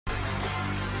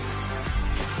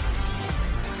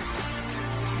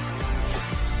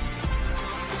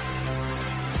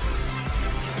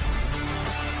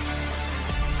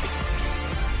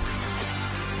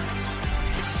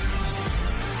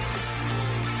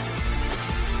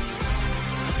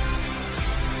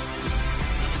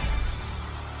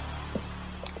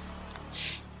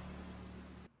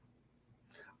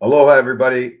Aloha,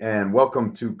 everybody, and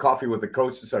welcome to Coffee with the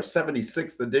Coach. This is our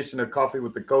 76th edition of Coffee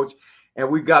with the Coach, and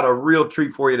we've got a real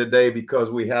treat for you today because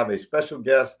we have a special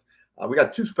guest. We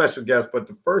got two special guests, but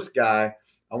the first guy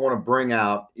I want to bring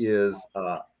out is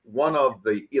one of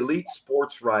the elite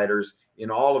sports writers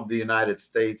in all of the United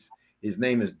States. His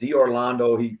name is D.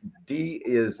 Orlando. D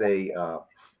is a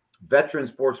veteran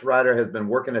sports writer, has been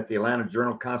working at the Atlanta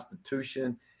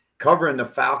Journal-Constitution, covering the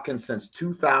Falcons since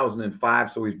 2005.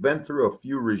 So he's been through a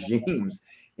few regimes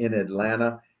in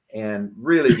Atlanta, and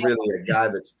really a guy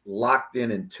that's locked in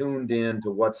and tuned in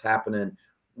to what's happening,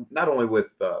 not only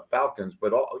with Falcons,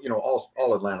 but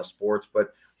all Atlanta sports. But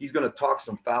he's going to talk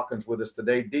some Falcons with us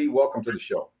today. D, welcome to the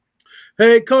show.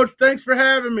 Hey, Coach, thanks for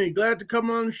having me. Glad to come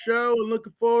on the show and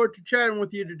looking forward to chatting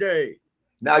with you today.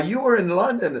 Now, you were in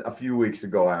London a few weeks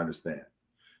ago, I understand.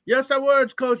 Yes, I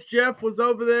was. Coach Jeff was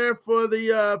over there for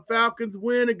the Falcons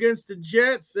win against the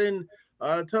Jets, and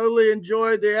totally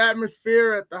enjoyed the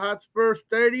atmosphere at the Hotspur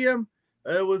Stadium.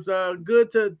 It was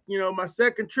good to, my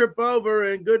second trip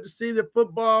over, and good to see the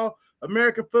football.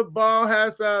 American football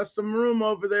has some room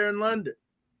over there in London.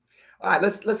 All right,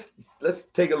 let's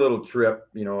take a little trip.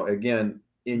 Again,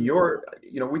 in your,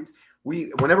 we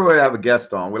whenever we have a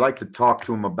guest on, we like to talk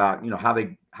to them about how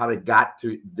they got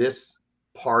to this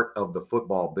part of the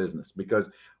football business, because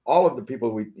all of the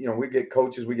people we get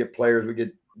coaches, we get players, we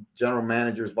get general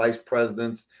managers, vice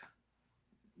presidents,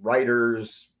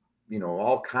 writers,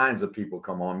 all kinds of people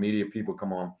come on, media people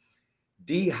come on.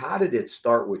 D, how did it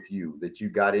start with you that you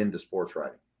got into sports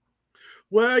writing?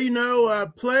 Well, I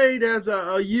played as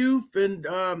a youth, and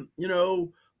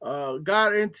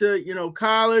got into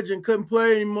college and couldn't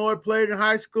play anymore. Played in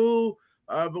high school.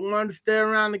 But wanted to stay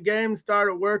around the game.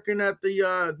 Started working at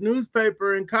the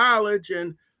newspaper in college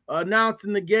and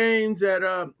announcing the games at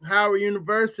Howard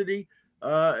University.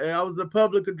 And I was a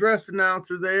public address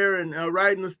announcer there, and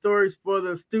writing the stories for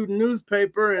the student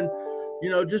newspaper, and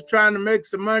just trying to make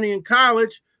some money in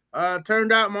college.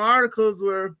 Turned out my articles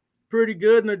were pretty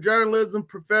good, and the journalism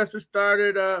professor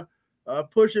started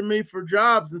pushing me for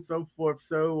jobs and so forth.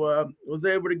 So was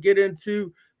able to get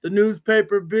into the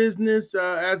newspaper business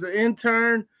as an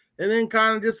intern, and then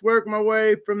kind of just work my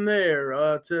way from there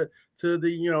to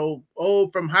the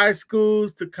from high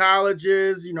schools to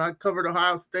colleges. I covered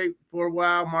Ohio State for a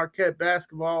while, Marquette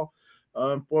basketball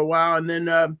for a while, and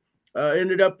then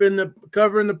ended up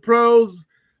covering the pros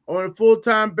on a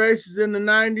full-time basis in the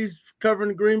 90s, covering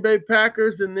the Green Bay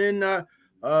Packers, and then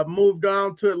moved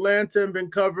on to Atlanta and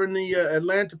been covering the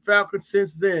Atlanta Falcons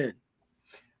since then.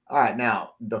 All right.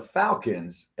 Now, the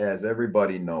Falcons, as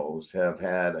everybody knows, have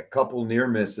had a couple near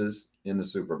misses in the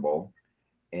Super Bowl.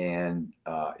 And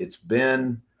it's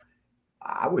been,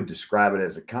 I would describe it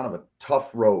as a kind of a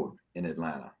tough road in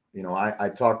Atlanta. I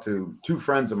talked to two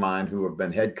friends of mine who have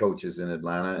been head coaches in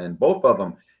Atlanta, and both of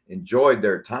them enjoyed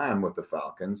their time with the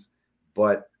Falcons.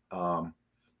 But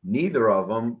neither of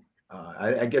them,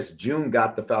 I guess June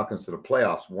got the Falcons to the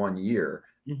playoffs one year,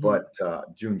 but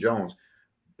June Jones.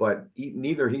 But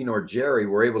neither he nor Jerry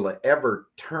were able to ever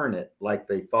turn it like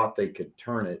they thought they could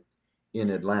turn it in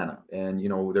Atlanta. And,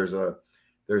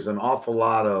 there's an awful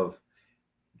lot of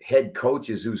head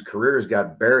coaches whose careers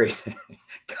got buried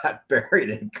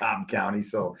in Cobb County.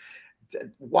 So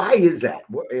why is that?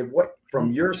 What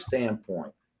from your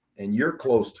standpoint, and you're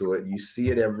close to it, you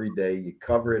see it every day, you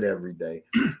cover it every day.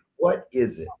 What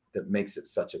is it that makes it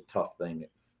such a tough thing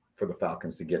for the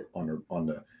Falcons to get on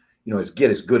the as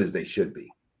good as they should be?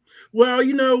 Well,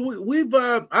 we've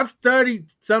I've studied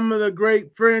some of the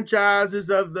great franchises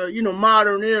of the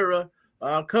modern era.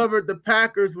 Covered the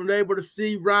Packers when they were to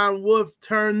see Ron Wolf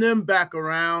turn them back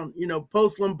around.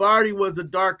 Post Lombardi was a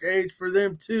dark age for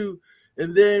them too.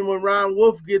 And then when Ron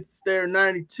Wolf gets there in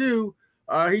 '92,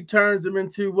 he turns them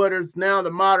into what is now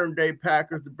the modern day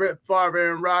Packers, the Brett Favre,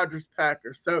 Aaron Rodgers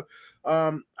Packers. So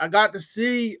I got to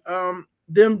see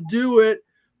them do it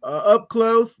up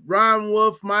close. Ron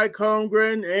Wolf, Mike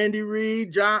Holmgren, Andy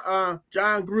Reid, John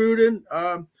Gruden,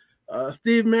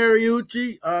 Steve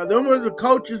Mariucci. Them were the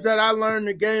coaches that I learned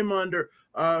the game under.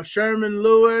 Sherman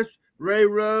Lewis, Ray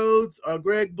Rhodes,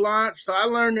 Greg Blanche. So I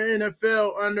learned the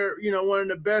NFL under one of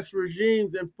the best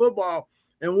regimes in football.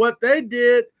 And what they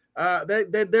did,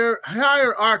 their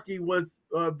hierarchy was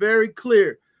very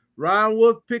clear. Ron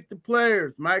Wolf picked the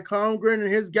players. Mike Holmgren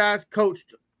and his guys coached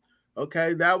them.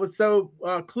 Okay, that was so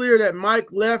clear that Mike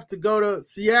left to go to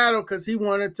Seattle because he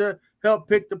wanted to help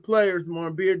pick the players more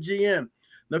and be a GM.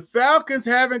 The Falcons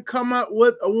haven't come up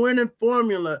with a winning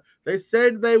formula. They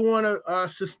said they want to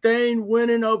sustain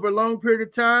winning over a long period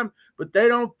of time, but they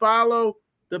don't follow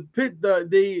the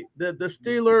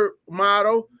Steeler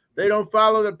model. They don't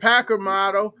follow the Packer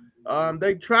model.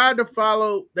 They tried to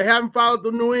follow. They haven't followed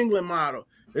the New England model,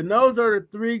 and those are the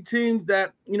three teams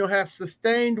that have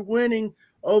sustained winning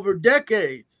over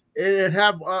decades and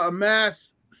have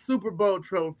amassed Super Bowl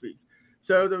trophies.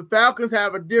 So the Falcons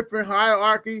have a different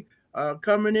hierarchy.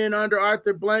 Coming in under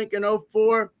Arthur Blank in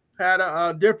 04, had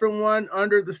a different one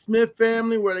under the Smith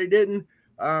family where they didn't,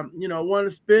 want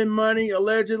to spend money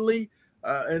allegedly.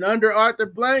 And under Arthur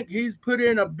Blank, he's put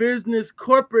in a business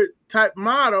corporate type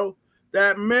model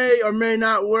that may or may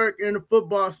not work in a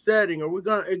football setting. Or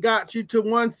it got you to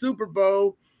one Super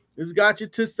Bowl, it's got you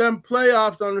to some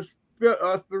playoffs on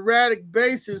a sporadic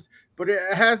basis, but it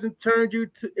hasn't turned you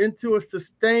into a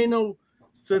sustained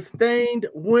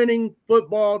winning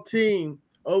football team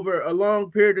over a long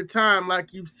period of time,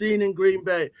 like you've seen in Green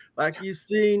Bay, like you've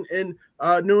seen in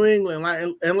New England,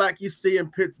 like you see in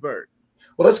Pittsburgh.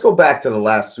 Well, let's go back to the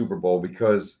last Super Bowl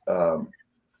because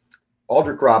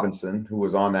Aldrick Robinson, who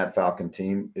was on that Falcon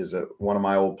team, is one of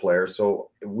my old players.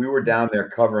 So we were down there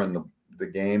covering the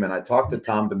game, and I talked to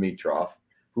Tom Dimitroff,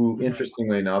 who,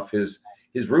 interestingly enough, his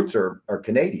roots are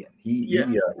Canadian.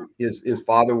 His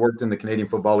father worked in the Canadian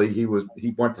Football League. He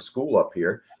went to school up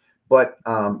here, but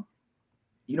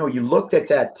you looked at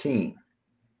that team,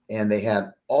 and they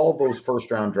had all those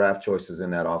first-round draft choices in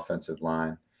that offensive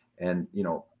line, and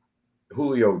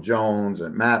Julio Jones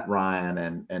and Matt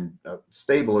Ryan and a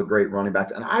stable of great running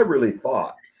backs. And I really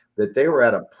thought that they were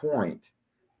at a point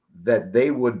that they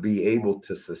would be able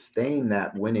to sustain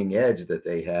that winning edge that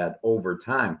they had over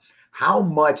time. How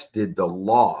much did the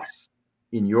loss,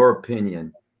 in your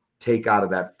opinion, take out of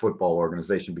that football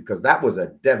organization? Because that was a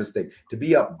devastating, to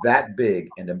be up that big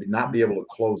and to not be able to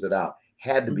close it out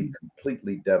had to be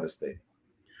completely devastating.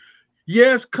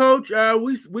 Yes, Coach.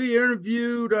 We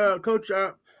interviewed Coach.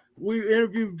 We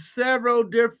interviewed several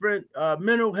different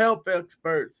mental health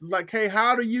experts. It's like, hey,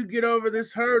 how do you get over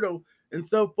this hurdle and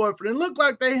so forth? And it looked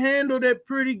like they handled it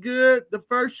pretty good the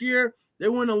first year. They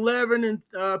went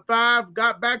 11-5,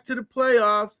 got back to the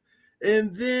playoffs,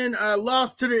 and then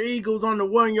lost to the Eagles on the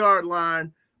 1 yard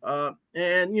line. And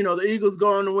the Eagles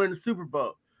go on to win the Super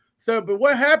Bowl. So, but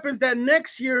what happens that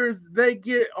next year is they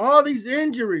get all these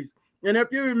injuries. And if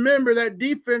you remember, that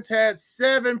defense had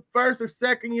 7 first or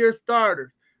second year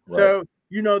starters. Right. So,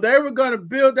 they were going to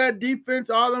build that defense.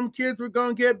 All them kids were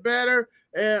going to get better.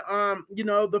 And,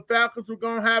 the Falcons were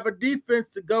going to have a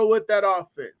defense to go with that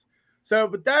offense. So,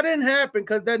 but that didn't happen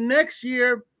because that next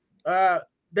year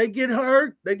they get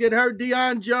hurt. They get hurt.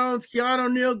 Deion Jones, Keanu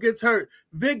O'Neal gets hurt.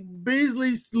 Vic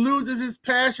Beasley loses his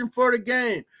passion for the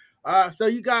game. So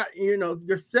you got,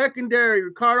 your secondary,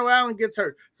 Ricardo Allen gets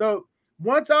hurt. So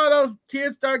once all those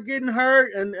kids start getting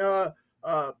hurt and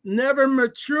never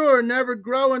mature, never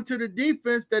grow into the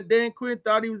defense that Dan Quinn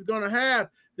thought he was going to have,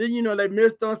 then, they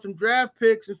missed on some draft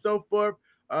picks and so forth.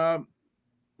 And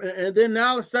then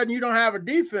now all of a sudden you don't have a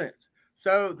defense.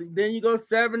 So then you go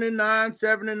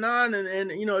 7-9,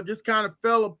 and it just kind of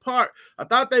fell apart. I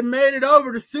thought they made it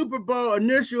over the Super Bowl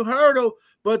initial hurdle,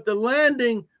 but the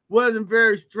landing wasn't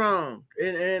very strong.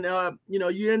 And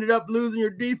you ended up losing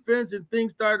your defense and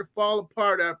things started to fall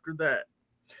apart after that.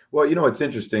 Well, it's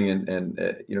interesting.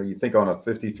 And you think on a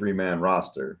 53-man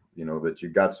roster, that you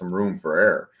got some room for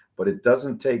error, but it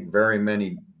doesn't take very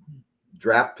many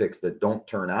draft picks that don't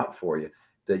turn out for you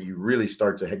that you really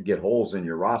start to get holes in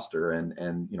your roster.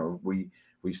 And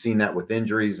we've seen that with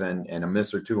injuries and a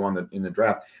miss or two in the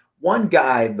draft. One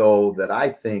guy, though, that I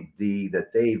think I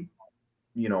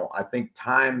think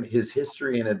his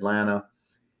history in Atlanta,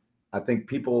 I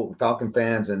think Falcon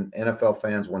fans and NFL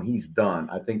fans, when he's done,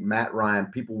 I think Matt Ryan,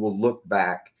 people will look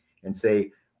back and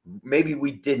say, maybe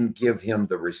we didn't give him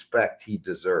the respect he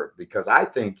deserved, because I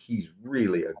think he's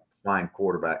really a fine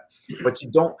quarterback. But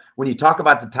when you talk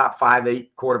about the top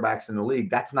 5-8 quarterbacks in the league,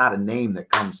 that's not a name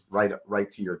that comes right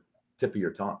to your tip of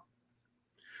your tongue.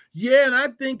 Yeah, and I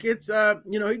think it's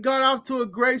he got off to a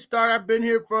great start. I've been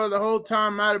here for the whole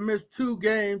time. Might have missed 2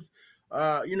 games,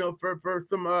 for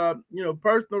some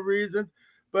personal reasons,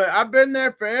 but I've been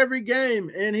there for every game.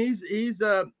 And he's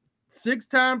a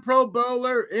 6-time Pro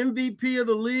Bowler, MVP of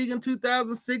the league in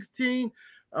 2016.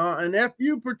 And if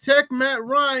you protect Matt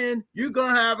Ryan, you're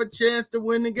going to have a chance to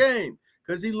win the game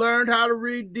because he learned how to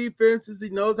read defenses. He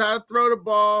knows how to throw the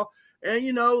ball. And,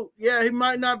 he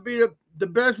might not be the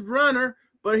best runner,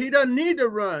 but he doesn't need to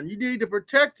run. You need to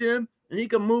protect him, and he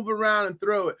can move around and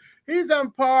throw it. He's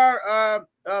on par,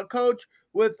 Coach,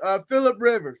 with Phillip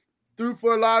Rivers. Threw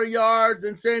for a lot of yards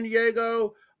in San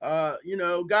Diego,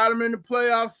 got him in the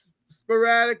playoffs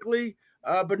sporadically,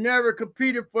 but never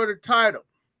competed for the title.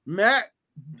 Matt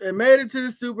made it to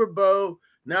the Super Bowl.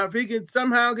 Now, if he can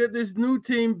somehow get this new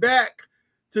team back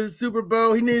to the Super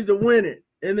Bowl, he needs to win it.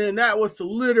 and then that will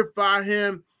solidify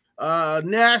him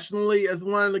nationally as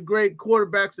one of the great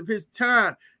quarterbacks of his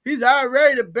time. He's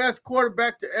already the best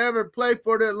quarterback to ever play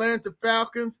for the Atlanta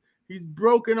Falcons. He's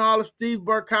broken all of Steve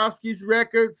Bartkowski's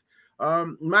records.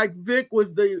 Mike Vick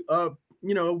was the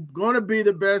going to be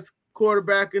the best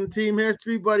quarterback in team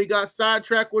history, but he got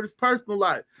sidetracked with his personal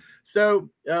life. So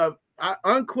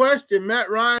unquestioned, Matt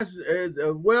Ryan is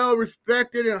well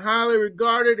respected and highly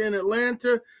regarded in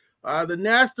Atlanta. The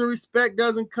national respect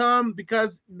doesn't come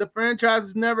because the franchise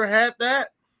has never had that,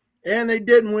 and they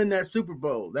didn't win that Super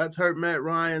Bowl. That's hurt Matt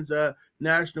Ryan's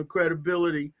national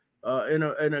credibility in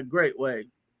a great way.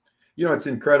 You know, it's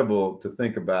incredible to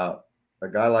think about a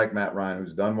guy like Matt Ryan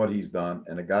who's done what he's done,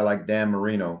 and a guy like Dan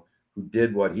Marino who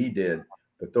did what he did.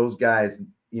 But those guys,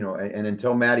 you know, and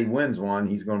until Matty wins one,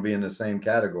 he's going to be in the same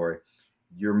category.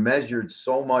 You're measured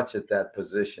so much at that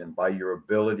position by your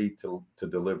ability to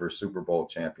deliver Super Bowl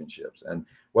championships. And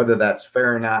whether that's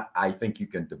fair or not, I think you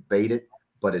can debate it,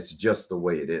 but it's just the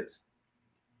way it is.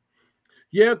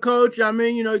 Yeah, Coach. I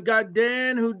mean, you got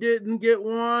Dan who didn't get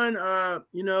one.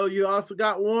 You also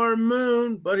got Warren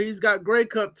Moon, but he's got Grey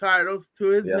Cup titles to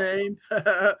his name.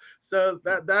 So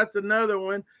that's another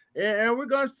one. And we're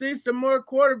going to see some more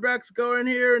quarterbacks go in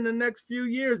here in the next few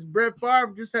years. Brett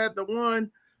Favre just had the one.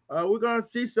 We're going to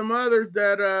see some others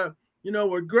that,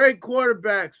 were great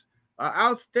quarterbacks,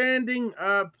 outstanding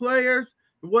players.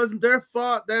 It wasn't their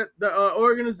fault that the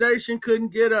organization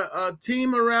couldn't get a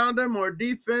team around them or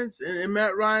defense. In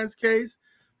Matt Ryan's case,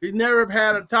 he's never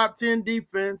had a top 10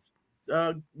 defense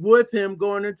with him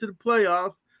going into the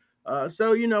playoffs.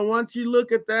 So, once you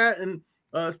look at that and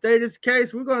state his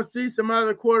case, we're going to see some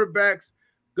other quarterbacks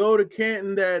go to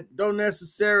Canton that don't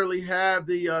necessarily have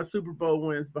the Super Bowl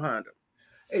wins behind them.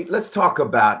 Hey, let's talk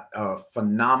about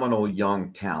phenomenal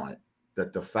young talent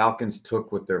that the Falcons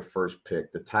took with their first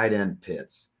pick, the tight end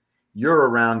Pitts. You're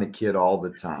around the kid all the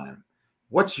time.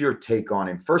 What's your take on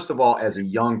him? First of all, as a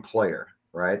young player,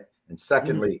 right? And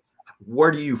secondly,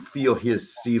 where do you feel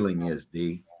his ceiling is,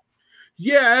 D?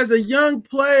 Yeah, as a young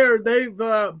player,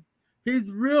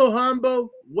 he's real humble,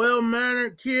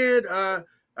 well-mannered kid. I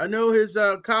know his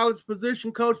college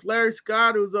position coach, Larry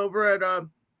Scott, who's over at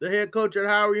the head coach at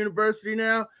Howard University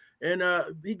now. And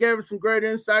he gave us some great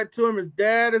insight to him. His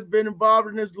dad has been involved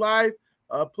in his life,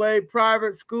 played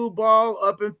private school ball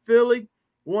up in Philly,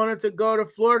 wanted to go to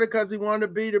Florida because he wanted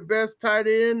to be the best tight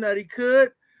end that he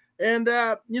could. And,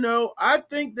 I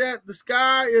think that the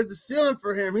sky is the ceiling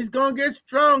for him. He's going to get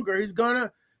stronger. He's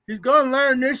going to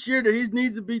learn this year that he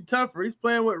needs to be tougher. He's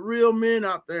playing with real men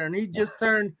out there, and he just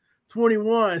turned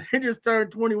 21. He just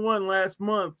turned 21 last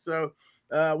month. So,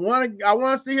 I want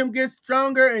to see him get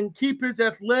stronger and keep his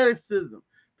athleticism.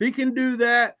 If he can do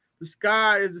that, the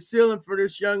sky is the ceiling for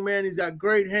this young man. He's got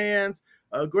great hands,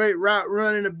 great route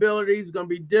running ability. He's going to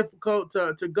be difficult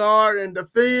to guard and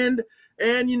defend.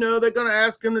 And, they're going to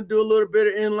ask him to do a little bit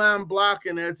of inline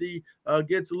blocking as he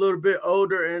gets a little bit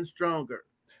older and stronger.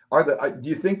 Do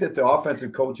you think that the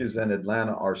offensive coaches in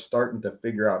Atlanta are starting to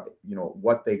figure out,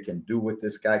 what they can do with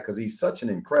this guy? Because he's such an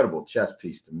incredible chess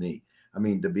piece to me. I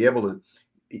mean, to be able to,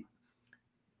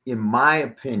 in my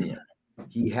opinion,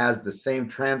 he has the same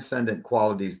transcendent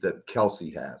qualities that Kelsey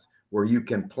has, where you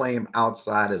can play him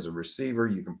outside as a receiver.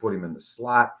 You can put him in the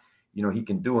slot. He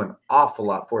can do an awful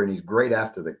lot for you, and he's great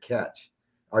after the catch.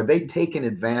 Are they taking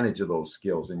advantage of those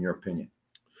skills, in your opinion?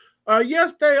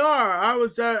 Yes, they are.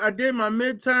 I did my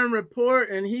midterm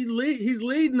report, and he's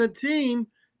leading the team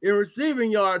in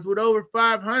receiving yards with over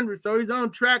 500. So he's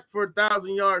on track for a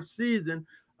 1,000-yard season.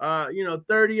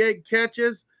 38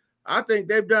 catches. I think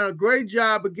they've done a great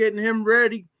job of getting him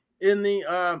ready in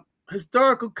the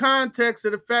historical context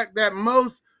of the fact that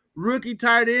most rookie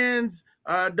tight ends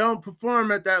don't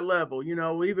perform at that level.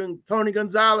 Even Tony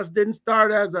Gonzalez didn't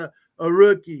start as a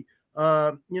rookie.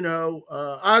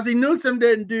 Ozzie Newsome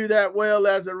didn't do that well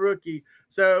as a rookie.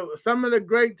 So some of the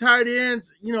great tight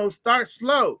ends, start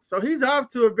slow. So he's off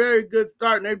to a very good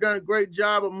start, and they've done a great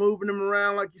job of moving him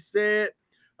around, like you said,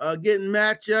 getting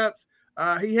matchups.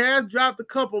 He has dropped a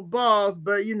couple balls,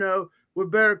 but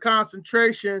with better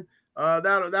concentration,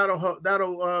 that'll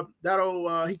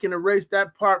he can erase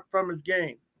that part from his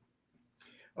game.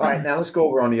 All right, now let's go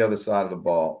over on the other side of the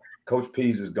ball. Coach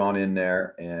Pease has gone in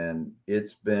there, and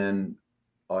it's been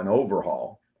an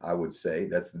overhaul, I would say.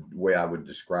 That's the way I would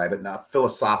describe it. Not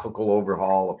philosophical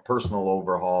overhaul, a personal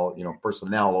overhaul,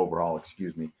 personnel overhaul,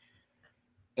 excuse me.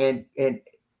 And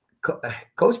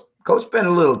Coach been a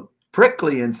little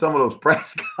prickly in some of those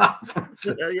press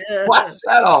conferences. Yeah. What's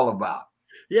that all about?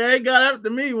 Yeah, he got after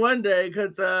me one day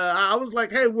because I was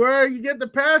like, hey, where you get the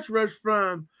pass rush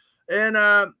from? And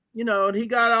and he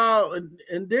got all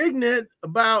indignant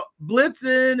about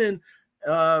blitzing and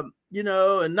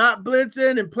and not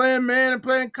blitzing and playing man and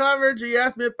playing coverage. He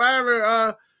asked me if I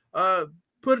ever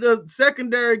put a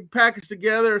secondary package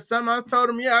together or something. I told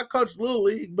him, yeah, I coached Little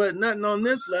League, but nothing on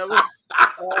this level.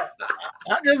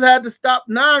 I just had to stop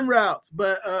 9 routes.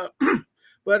 But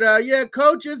yeah,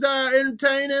 coach is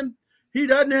entertaining. He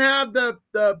doesn't have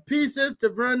the pieces to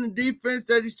run the defense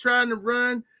that he's trying to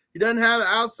run. He doesn't have the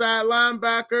outside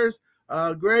linebackers.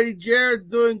 Grady Jarrett's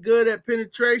doing good at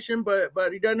penetration, but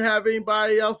he doesn't have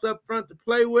anybody else up front to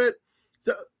play with.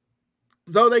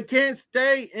 So they can't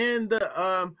stay in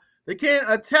the they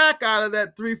can't attack out of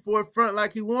that 3-4 front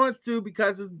like he wants to,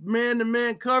 because his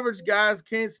man-to-man coverage guys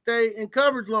can't stay in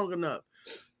coverage long enough.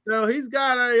 So he's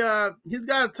got a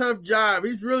tough job.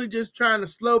 He's really just trying to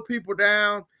slow people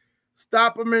down,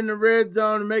 stop them in the red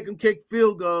zone, and make them kick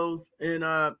field goals, and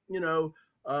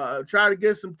try to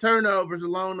get some turnovers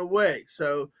along the way.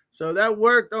 So that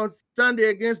worked on Sunday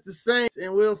against the Saints,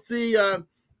 and we'll see.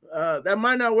 That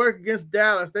might not work against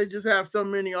Dallas. They just have so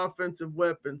many offensive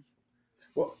weapons.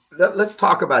 Well, let's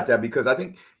talk about that, because I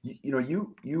think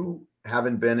you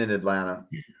haven't been in Atlanta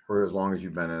for as long as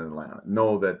you've been in Atlanta.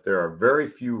 Know that there are very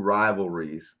few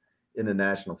rivalries in the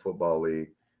National Football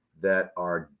League that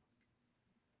are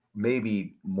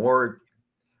maybe more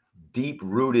deep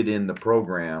rooted in the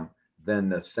program than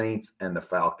the Saints and the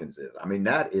Falcons is. I mean,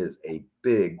 that is a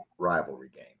big rivalry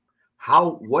game.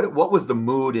 What was the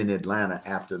mood in Atlanta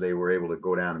after they were able to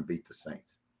go down and beat the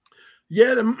Saints?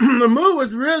 Yeah, the mood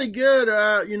was really good.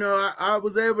 I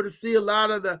was able to see a lot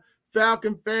of the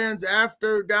Falcon fans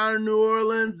after down in New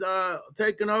Orleans,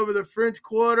 taking over the French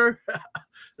Quarter.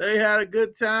 They had a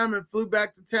good time and flew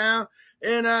back to town.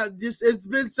 And it's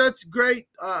been such a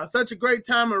great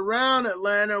time around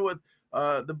Atlanta, with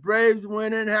the Braves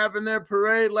winning, having their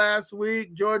parade last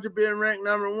week, Georgia being ranked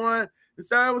 #1. And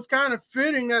so it was kind of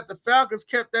fitting that the Falcons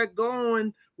kept that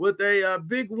going with a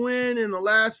big win in the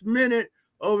last minute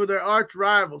over their arch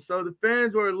rival. So the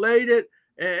fans were elated,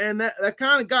 and that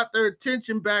kind of got their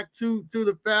attention back to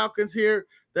the Falcons here,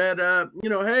 that,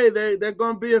 hey, they're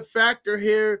going to be a factor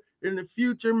here in the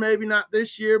future, maybe not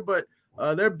this year, but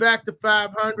they're back to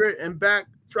 500 and back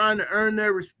trying to earn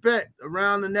their respect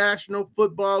around the National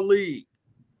Football League.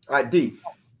 All right, D,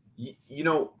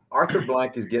 Arthur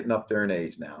Blank is getting up there in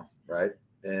age now, right?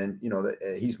 And,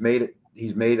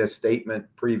 he's made a statement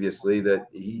previously that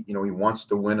he wants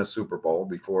to win a Super Bowl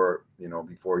before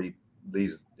he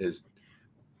leaves his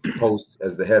post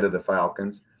as the head of the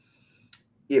Falcons.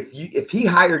 If he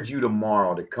hired you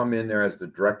tomorrow to come in there as the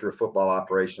director of football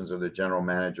operations or the general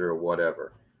manager or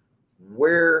whatever,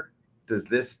 where does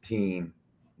this team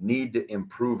need to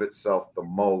improve itself the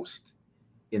most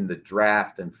in the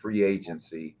draft and free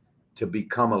agency to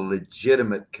become a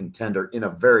legitimate contender in a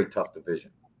very tough division?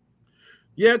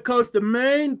 Yeah, Coach, the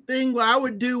main thing I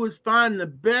would do is find the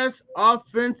best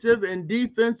offensive and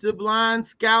defensive line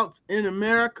scouts in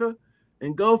America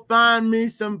and go find me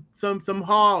some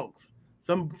hogs,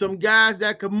 some guys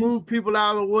that can move people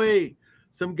out of the way,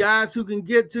 some guys who can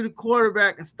get to the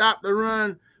quarterback and stop the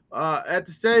run at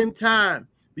the same time,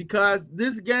 because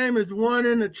this game is won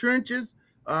in the trenches.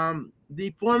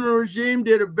 The former regime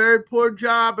did a very poor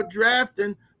job of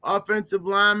drafting offensive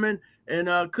linemen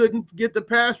and couldn't get the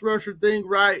pass rusher thing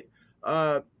right.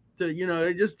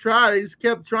 They just tried. They just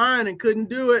kept trying and couldn't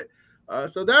do it.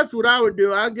 So that's what I would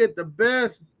do. I get the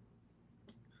best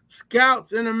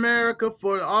scouts in America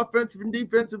for the offensive and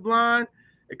defensive line,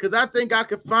 because I think I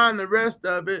could find the rest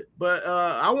of it. But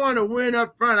I want to win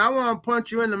up front. I want to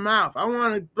punch you in the mouth. I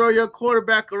want to throw your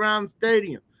quarterback around the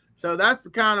stadium. So that's the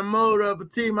kind of mode of a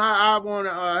team I want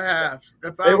to have.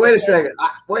 Hey, wait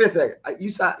a second.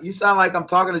 You sound like I'm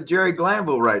talking to Jerry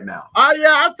Glanville right now. Oh,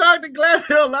 yeah, I've talked to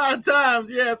Glanville a lot of times.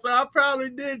 Yeah, so I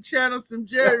probably did channel some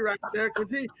Jerry right there,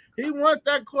 because he wants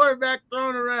that quarterback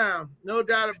thrown around. No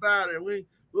doubt about it.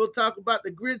 We'll talk about the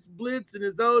grits blitz and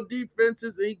his old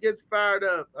defenses, and he gets fired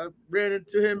up. I ran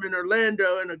into him in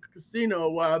Orlando in a casino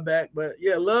a while back. But,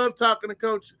 yeah, love talking to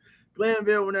Coach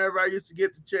Glanville whenever I used to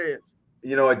get the chance.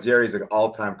 You know what? Jerry's an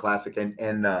all-time classic.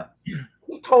 And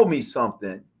he told me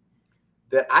something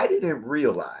that I didn't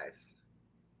realize,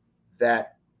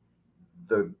 that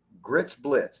the Grits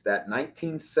Blitz, that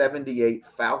 1978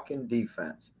 Falcon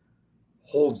defense,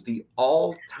 holds the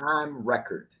all-time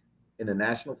record in the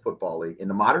National Football League in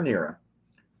the modern era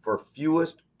for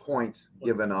fewest points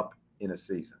given up in a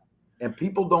season. And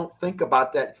people don't think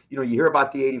about that. You hear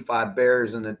about the 85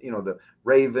 Bears and the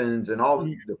Ravens and all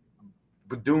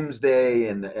the Doomsday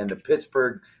and the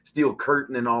Pittsburgh Steel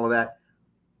Curtain and all of that.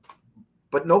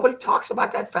 But nobody talks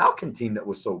about that Falcon team that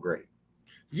was so great.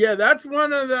 Yeah, that's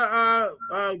one of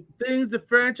the things the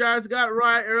franchise got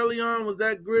right early on was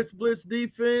that Gris Blitz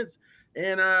defense.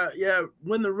 And yeah,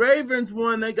 when the Ravens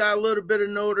won, they got a little bit of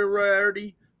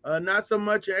notoriety. Not so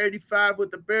much in '85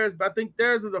 with the Bears, but I think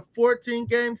theirs was a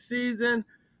 14-game season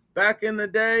back in the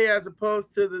day as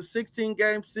opposed to the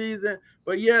 16-game season.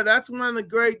 But yeah, that's one of the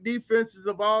great defenses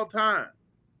of all time.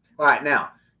 All right,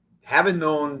 now, having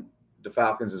known the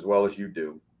Falcons as well as you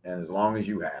do, and as long as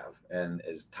you have, and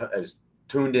as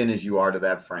tuned in as you are to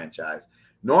that franchise,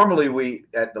 normally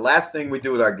the last thing we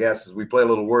do with our guests is we play a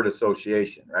little word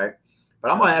association, right?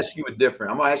 But I'm going to ask you I'm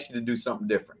going to ask you to do something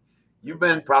different. You've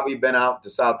probably been out to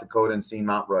South Dakota and seen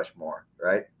Mount Rushmore,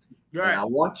 right? Right. And I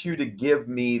want you to give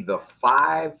me the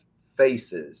 5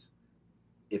 faces.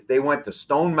 If they went to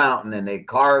Stone Mountain and they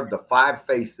carved the 5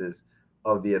 faces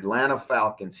of the Atlanta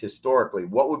Falcons historically,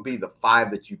 what would be the 5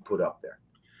 that you put up there?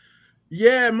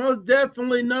 Yeah, most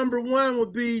definitely number 1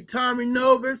 would be Tommy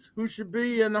Novus, who should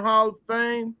be in the Hall of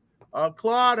Fame.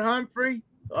 Claude Humphrey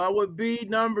would be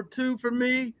number 2 for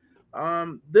me.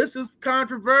 This is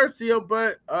controversial,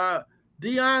 but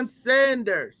Deion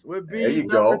Sanders would be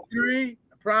number 3,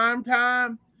 prime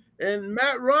time. And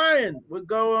Matt Ryan would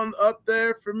go on up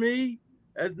there for me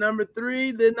as number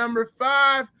 3. Then number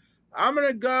 5, I'm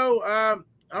gonna go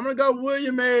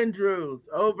William Andrews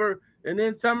over, and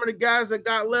then some of the guys that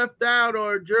got left out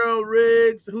are Gerald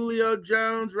Riggs, Julio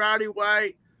Jones, Roddy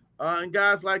White, and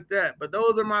guys like that. But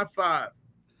those are my 5.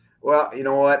 Well, you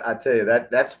know what? I tell you,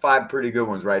 that's 5 pretty good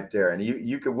ones right there. And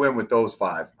you could win with those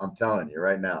 5. I'm telling you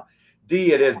right now.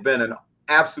 D, it has been an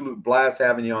absolute blast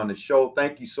having you on the show.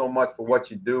 Thank you so much for what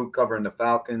you do covering the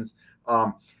Falcons.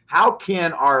 How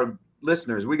can our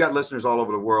listeners, we got listeners all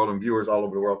over the world and viewers all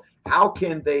over the world, how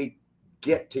can they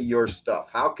get to your stuff?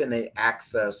 How can they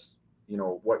access,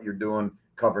 what you're doing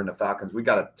covering the Falcons? We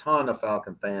got a ton of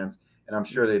Falcon fans, and I'm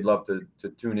sure they'd love to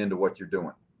tune into what you're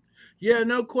doing. Yeah,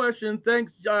 no question.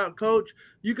 Thanks, Coach.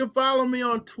 You can follow me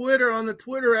on Twitter, at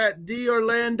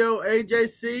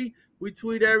DOrlandoAJC. We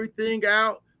tweet everything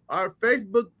out. Our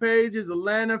Facebook page is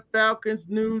Atlanta Falcons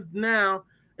News Now.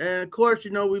 And, of course,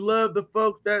 we love the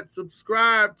folks that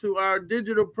subscribe to our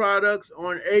digital products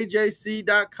on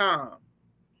AJC.com.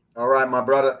 All right, my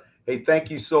brother. Hey, thank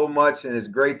you so much, and it's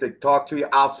great to talk to you.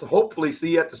 I'll hopefully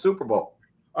see you at the Super Bowl.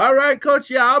 All right, Coach.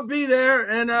 Yeah, I'll be there,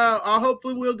 and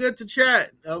hopefully we'll get to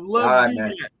chat. I'd love to do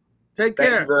that. Take care.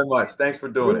 Thank you very much. Thanks for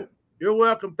doing it. You're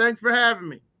welcome. Thanks for having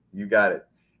me. You got it.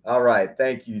 All right.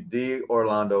 Thank you, D.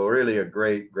 Orlando. Really a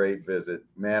great, great visit.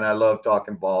 Man, I love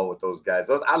talking ball with those guys.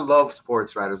 I love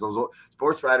sports writers. Those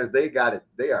sports writers, they got it.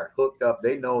 They are hooked up.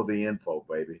 They know the info,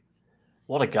 baby.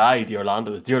 What a guy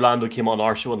D'Orlando is. D'Orlando came on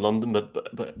our show in London,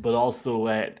 but also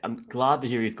I'm glad to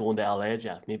hear he's going to LA,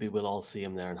 Jeff. Maybe we'll all see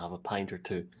him there and have a pint or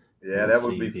two. Yeah, that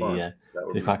would be fun. That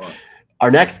would be fun.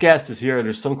 Our next guest is here.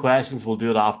 There's some questions. We'll do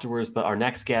it afterwards, but our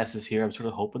next guest is here. I'm sort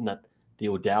of hoping that the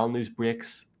Odell news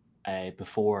breaks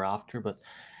before or after, but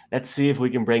let's see if we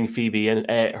can bring Phoebe in.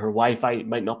 Her Wi-Fi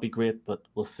might not be great, but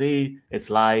we'll see. It's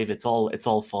live. It's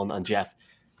all fun. And Jeff,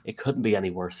 it couldn't be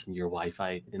any worse than your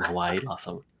Wi-Fi in Hawaii last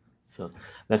summer. So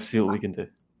let's see what we can do.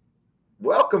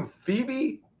 Welcome,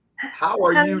 Phoebe. How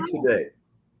are you today?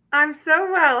 I'm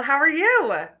so well. How are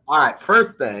you? All right.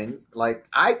 First thing,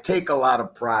 I take a lot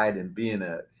of pride in being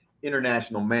an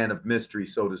international man of mystery,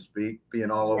 so to speak,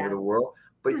 being all over the world.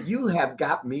 But you have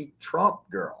got me trumped,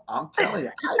 girl. I'm telling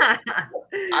you.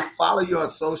 I follow you on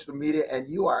social media, and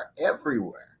you are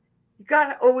everywhere. You got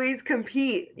to always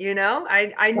compete,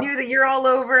 I knew that you're all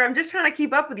over. I'm just trying to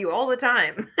keep up with you all the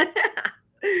time.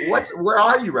 Where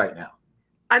are you right now?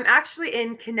 I'm actually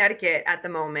in Connecticut at the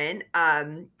moment.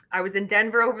 I was in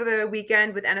Denver over the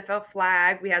weekend with NFL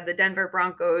Flag. We had the Denver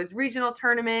Broncos regional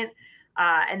tournament.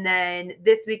 And then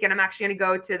this weekend, I'm actually going to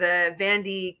go to the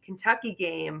Vandy, Kentucky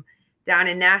game down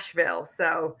in Nashville.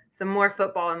 So some more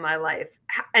football in my life.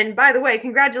 And by the way,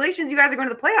 congratulations. You guys are going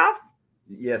to the playoffs.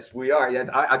 Yes, we are. Yes,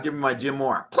 I'll give him my Jim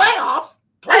Moore. Playoffs.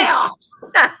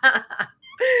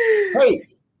 Hey,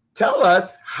 tell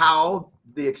us how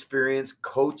the experience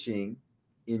coaching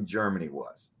in Germany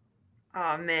was.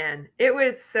 Oh, man. It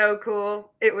was so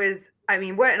cool. It was,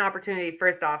 what an opportunity,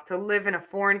 first off, to live in a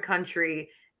foreign country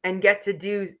and get to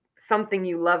do something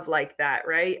you love like that,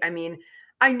 right?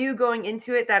 I knew going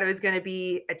into it that it was going to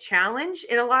be a challenge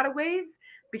in a lot of ways,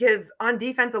 because on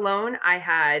defense alone, I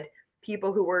had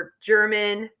people who were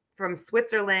German, from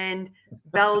Switzerland,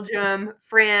 Belgium,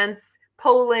 France,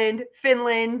 Poland,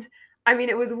 Finland.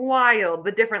 It was wild,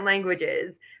 the different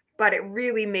languages, but it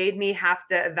really made me have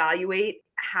to evaluate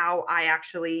how I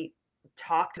actually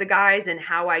talk to the guys and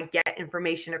how I get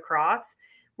information across,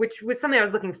 which was something I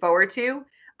was looking forward to.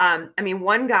 I mean,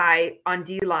 one guy on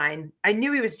D-line, I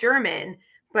knew he was German,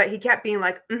 but he kept being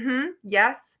like,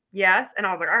 yes, yes. And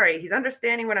I was like, all right, he's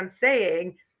understanding what I'm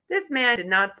saying. This man did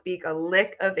not speak a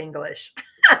lick of English.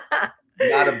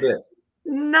 Not a bit.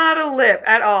 Not a lip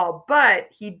at all. But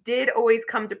he did always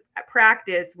come to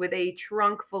practice with a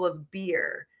trunk full of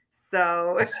beer.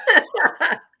 So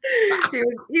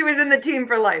he was in the team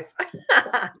for life.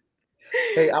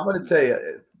 Hey, I'm going to tell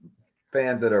you,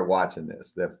 fans that are watching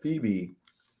this, that Phoebe,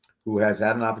 who has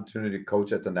had an opportunity to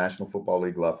coach at the National Football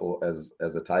League level as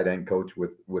a tight end coach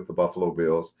with the Buffalo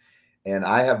Bills, and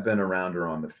I have been around her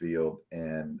on the field,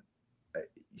 and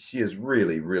she is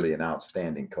really, really an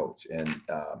outstanding coach. And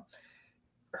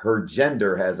her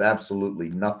gender has absolutely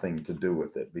nothing to do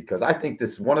with it, because I think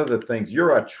this is one of the things.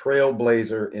 You're a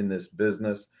trailblazer in this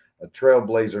business, a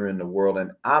trailblazer in the world,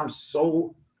 and I'm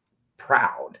so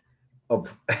proud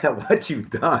of what you've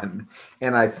done.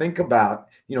 And I think about,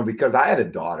 because I had a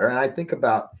daughter, and I think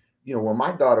about, when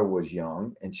my daughter was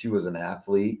young and she was an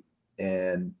athlete,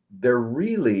 and there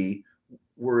was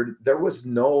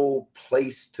no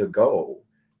place to go.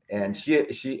 And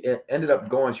she ended up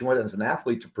going, she went as an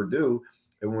athlete to Purdue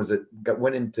and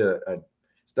went into a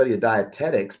study of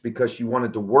dietetics because she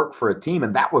wanted to work for a team.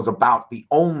 And that was about the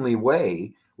only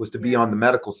way, was to be on the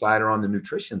medical side or on the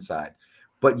nutrition side.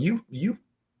 But you've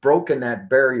broken that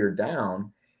barrier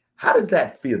down. How does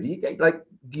that feel? Do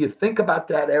you think about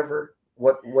that ever?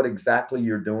 What exactly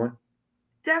you're doing?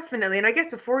 Definitely. And I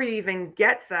guess before you even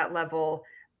get to that level,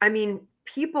 I mean,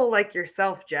 people like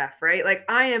yourself, Jeff, right? Like,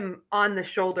 I am on the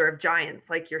shoulder of giants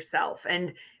like yourself.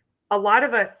 And a lot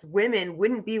of us women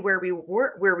wouldn't be where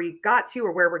we got to,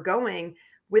 or where we're going,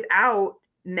 without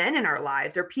men in our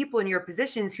lives, or people in your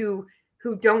positions who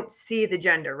don't see the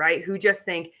gender, right? Who just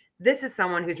think, this is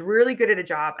someone who's really good at a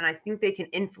job, and I think they can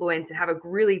influence and have a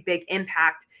really big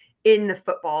impact in the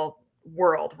football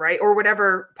world, right? Or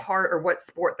whatever part or what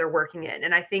sport they're working in.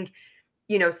 And I think,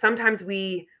 sometimes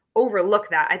we overlook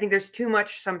that. I think there's too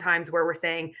much sometimes where we're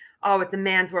saying, oh, it's a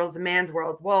man's world, it's a man's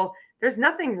world. Well, there's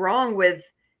nothing wrong with,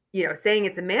 saying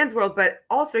it's a man's world, but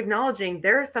also acknowledging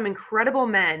there are some incredible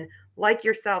men like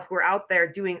yourself who are out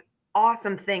there doing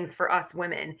awesome things for us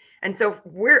women. And so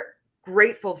we're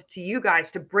grateful to you guys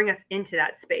to bring us into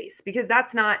that space, because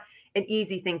that's not an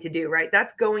easy thing to do, right?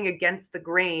 That's going against the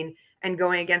grain and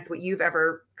going against what you've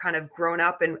ever kind of grown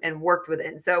up and worked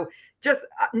within. So just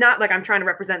not like I'm trying to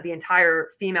represent the entire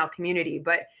female community,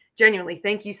 but genuinely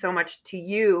thank you so much to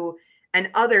you and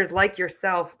others like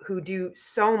yourself who do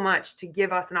so much to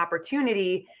give us an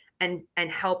opportunity and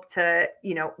help to,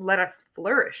 let us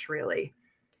flourish, really.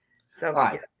 So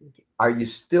right. Yeah. Are you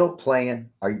still playing?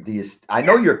 I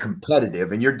know you're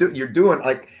competitive, and you're doing,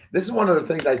 like, this is one of the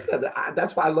things I said.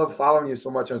 That's why I love following you so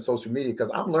much on social media,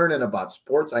 because I'm learning about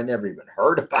sports I never even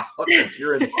heard about that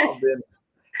you're involved in.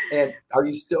 And are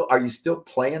you still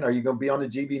playing? Are you going to be on the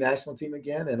GB national team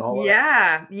again and all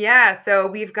that? Yeah. So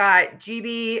we've got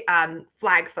GB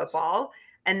flag football,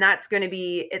 and that's going to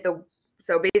be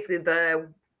so basically the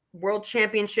World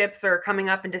Championships are coming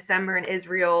up in December in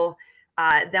Israel.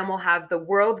 Then we'll have the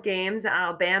World Games in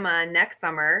Alabama next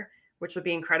summer, which will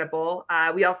be incredible.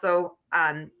 We also,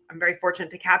 I'm very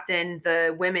fortunate to captain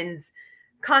the women's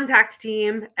contact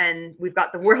team, and we've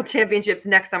got the World Championships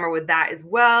next summer with that as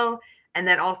well. And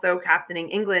then also captaining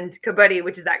England Kabaddi,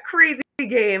 which is that crazy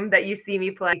game that you see me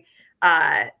play.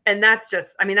 And that's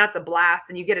that's a blast.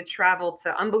 And you get to travel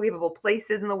to unbelievable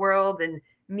places in the world and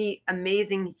meet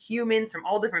amazing humans from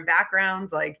all different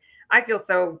backgrounds. Like, I feel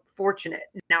so fortunate.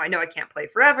 Now, I know I can't play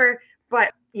forever,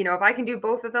 but if I can do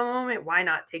both at the moment, why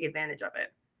not take advantage of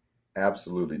it?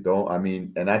 Absolutely.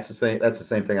 And that's the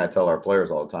same thing I tell our players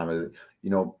all the time.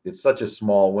 It's such a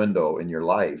small window in your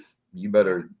life. You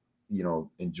better,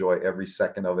 enjoy every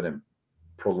second of it and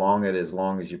prolong it as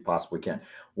long as you possibly can.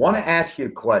 Want to ask you a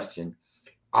question.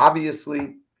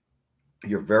 Obviously,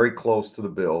 you're very close to the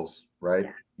Bills, right?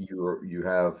 Yeah. You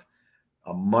have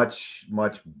a much,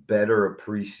 much better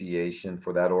appreciation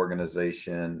for that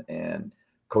organization and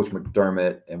Coach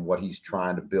McDermott and what he's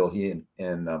trying to build. He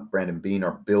and Brandon Beane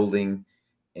are building,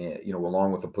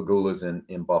 along with the Pagulas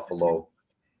in Buffalo.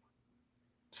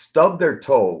 Stubbed their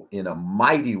toe in a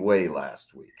mighty way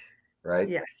last week, right?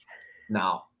 Yes.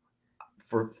 Now,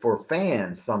 for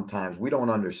fans, sometimes we don't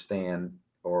understand,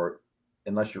 or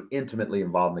unless you're intimately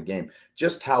involved in the game,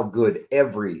 just how good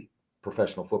every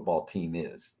professional football team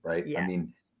is, right? Yeah. I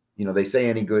mean, they say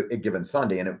any good a given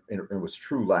Sunday, and it was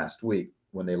true last week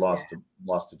when they lost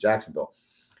to Jacksonville.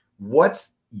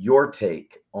 What's your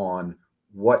take on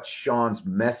what Sean's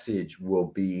message will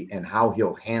be and how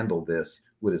he'll handle this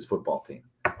with his football team?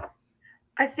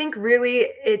 I think really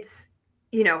it's,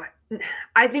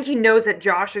 I think he knows that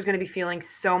Josh is going to be feeling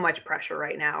so much pressure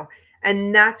right now.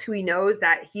 And that's who he knows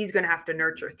that he's going to have to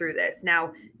nurture through this.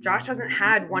 Now, Josh hasn't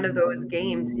had one of those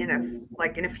games in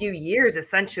a few years,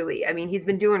 essentially. I mean, he's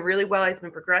been doing really well. He's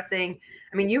been progressing.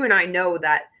 I mean, you and I know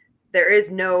that there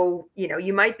is no,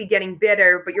 you might be getting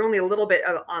bitter, but you're only a little bit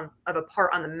of a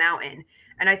part on the mountain.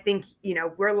 And I think,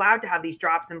 we're allowed to have these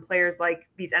drops, and players like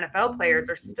these NFL players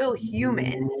are still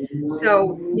human.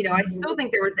 So, I still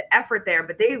think there was the effort there,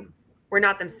 but they were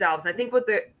not themselves. And I think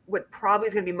what probably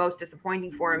is going to be most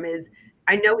disappointing for him is,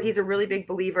 I know he's a really big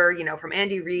believer, from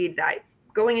Andy Reid, that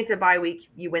going into bye week,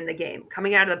 you win the game.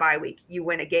 Coming out of the bye week, you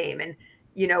win a game. And,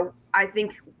 I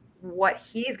think what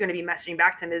he's going to be messaging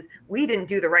back to him is, we didn't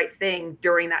do the right thing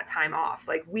during that time off.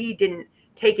 Like, we didn't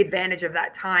take advantage of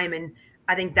that time. And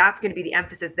I think that's going to be the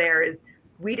emphasis there, is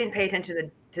we didn't pay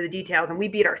attention to the details, and we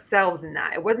beat ourselves in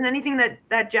that. It wasn't anything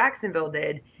that Jacksonville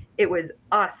did. It was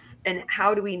us. And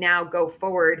how do we now go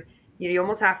forward? You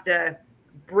almost have to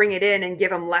bring it in and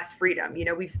give them less freedom.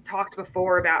 We've talked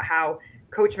before about how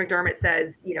Coach McDermott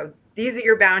says, these are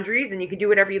your boundaries, and you can do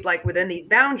whatever you'd like within these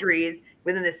boundaries,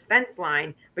 within this fence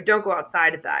line, but don't go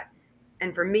outside of that.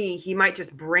 And for me, he might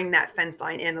just bring that fence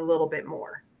line in a little bit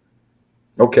more.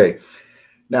 Okay.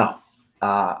 Now,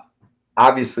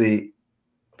 obviously,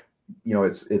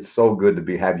 it's so good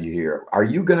to have you here. Are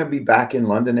you going to be back in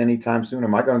London anytime soon?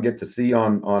 Am I going to get to see you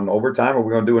on overtime? Are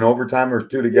we going to do an overtime or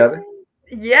two together?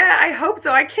 Yeah, I hope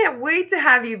so. I can't wait to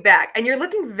have you back. And you're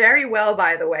looking very well,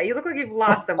 by the way. You look like you've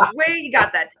lost some weight. You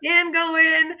got that tan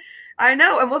going. I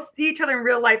know. And we'll see each other in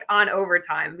real life on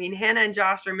overtime. I mean, Hannah and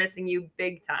Josh are missing you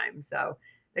big time. So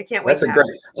they can't wait.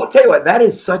 I'll tell you what, that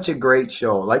is such a great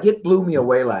show. Like, it blew me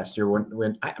away last year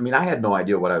when I had no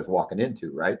idea what I was walking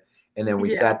into, right? And then we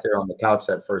sat there on the couch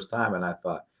that first time, and I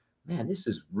thought, man, this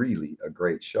is really a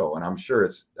great show. And I'm sure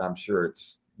it's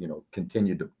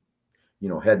continued to,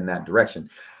 head in that direction.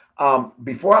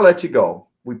 Before I let you go,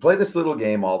 we play this little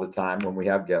game all the time when we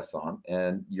have guests on,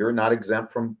 and you're not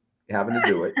exempt from having to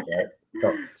do it.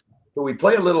 Right? So we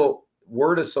play a little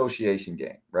word association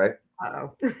game, right?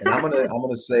 Uh-oh. And I'm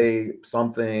gonna say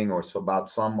something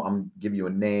I'm give you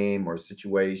a name or a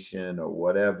situation or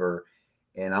whatever,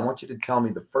 and I want you to tell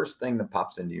me the first thing that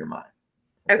pops into your mind.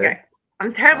 Okay.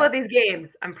 I'm terrible at these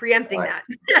games. I'm preempting that.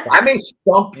 I may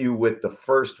stump you with the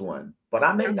first one, but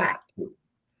I may not.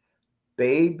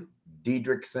 Babe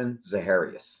Diedrichson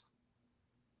Zaharias.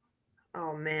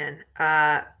 Oh man.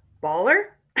 Baller?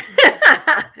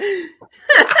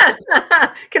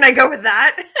 Can I go with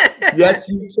that? Yes,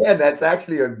 you can. That's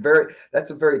actually a very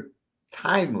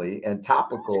timely and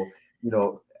topical,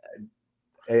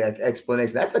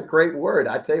 explanation. That's a great word,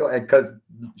 I tell you, and because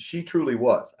she truly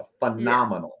was a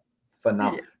phenomenal.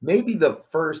 Yeah. Maybe the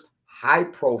first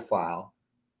high-profile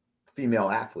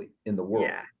female athlete in the world.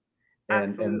 Yeah,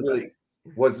 and really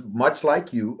was much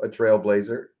like you, a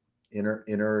trailblazer in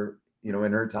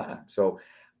her time. So,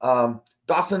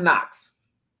 Dawson Knox.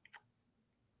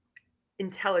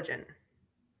 Intelligent.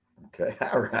 Okay,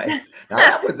 all right. Now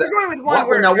that was We're going with one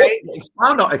word. Now, right?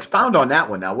 Expound on that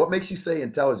one. Now, what makes you say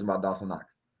intelligent about Dawson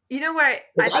Knox? You know what?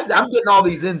 I'm getting all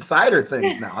these insider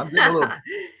things now. I'm getting a little.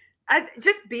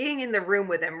 Just being in the room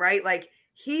with him, right? Like,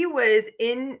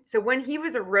 so when he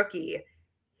was a rookie,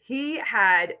 he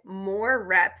had more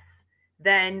reps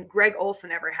than Greg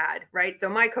Olsen ever had, right? So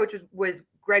my coach was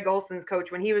Greg Olsen's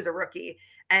coach when he was a rookie,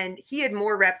 and he had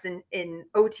more reps in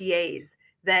OTAs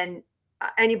than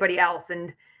anybody else.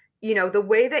 And, the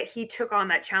way that he took on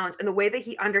that challenge and the way that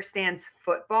he understands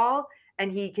football, and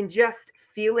he can just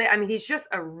feel it. I mean, he's just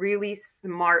a really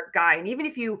smart guy. And even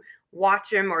if you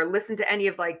watch him or listen to any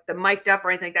of like the mic'd up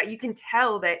or anything like that, you can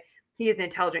tell that he is an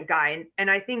intelligent guy. And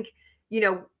I think,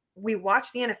 we watch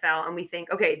the NFL and we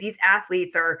think, okay, these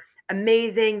athletes are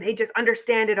amazing. They just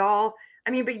understand it all.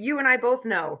 I mean, but you and I both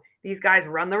know these guys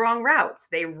run the wrong routes.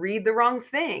 They read the wrong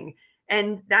thing.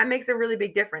 And that makes a really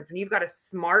big difference when you've got a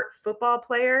smart football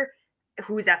player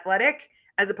who's athletic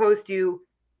as opposed to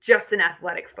just an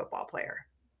athletic football player.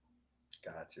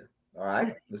 Gotcha. All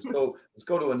right. Let's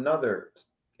go to another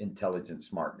intelligent,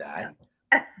 smart guy.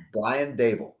 Brian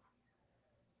Dable.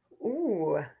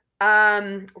 Ooh.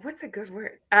 What's a good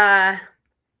word? That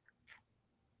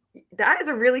is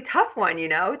a really tough one,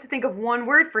 to think of one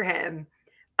word for him.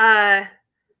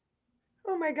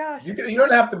 Oh my gosh. You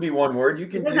don't have to be one word. You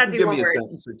can give me a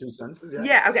sentence or two sentences.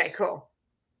 Yeah. Okay, cool.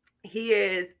 He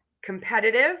is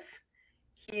competitive.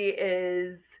 He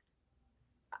is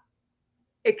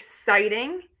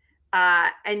exciting.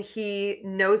 And he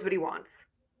knows what he wants.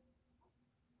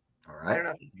 All right. I don't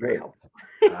know if it's very helpful.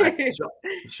 All right.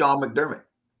 Sean McDermott.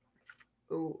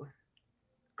 Ooh.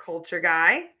 Culture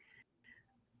guy.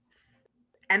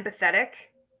 empathetic,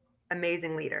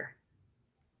 amazing leader.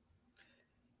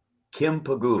 Kim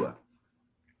Pegula.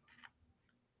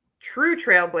 True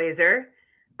trailblazer.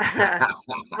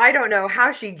 I don't know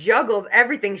how she juggles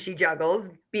everything she juggles,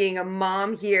 being a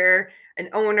mom here, an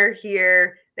owner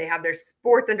here. They have their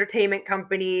sports entertainment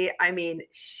company. I mean,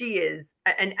 she is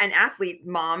an athlete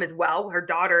mom as well. Her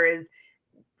daughter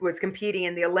was competing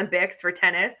in the Olympics for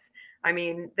tennis. I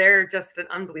mean, they're just an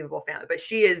unbelievable family, but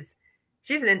she's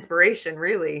an inspiration,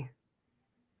 really.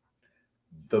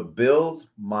 The Bills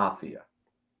Mafia.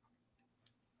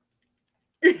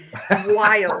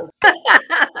 Wild.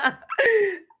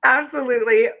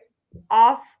 Absolutely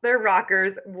off their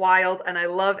rockers, wild, and I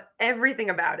love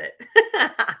everything about it.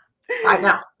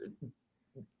 Now,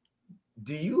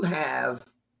 do you have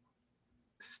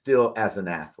still, as an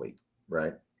athlete,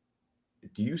 right?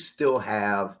 Do you still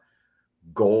have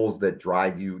goals that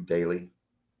drive you daily?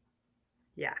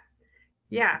 Yeah.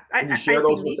 Can you share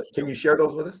those with us? Can you share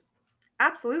those with us?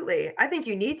 Absolutely. I think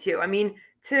you need to. I mean,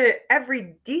 to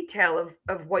every detail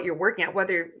of what you're working at,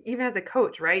 whether even as a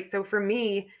coach, right? So for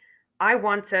me, I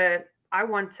want to,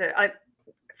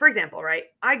 for example, right?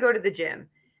 I go to the gym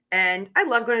and I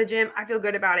love going to the gym. I feel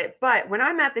good about it. But when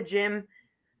I'm at the gym,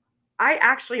 I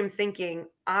actually am thinking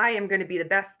I am going to be the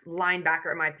best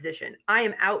linebacker at my position. I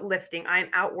am out lifting. I am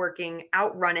out working,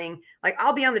 out running. Like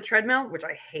I'll be on the treadmill, which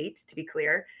I hate, to be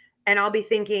clear. And I'll be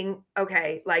thinking,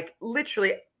 okay, like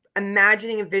literally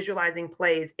imagining and visualizing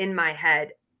plays in my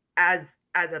head as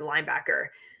a linebacker.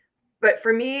 But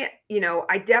for me,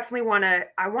 I definitely want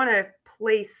to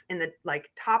place in the like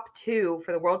top 2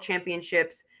 for the world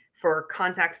championships for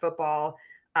contact football.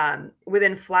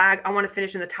 Within flag, I want to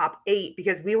finish in the top 8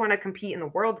 because we want to compete in the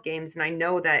world games. And I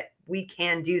know that we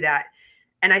can do that.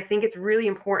 And I think it's really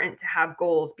important to have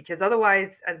goals because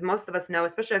otherwise, as most of us know,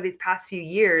 especially over these past few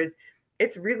years,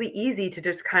 it's really easy to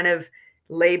just kind of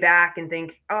lay back and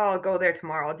think, oh, I'll go there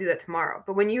tomorrow. I'll do that tomorrow.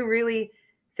 But when you really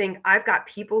think I've got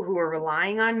people who are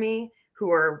relying on me,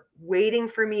 who are waiting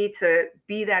for me to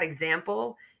be that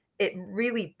example, it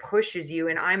really pushes you.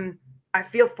 And I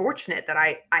feel fortunate that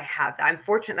I have that. I'm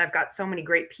fortunate that I've got so many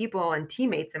great people and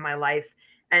teammates in my life.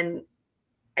 And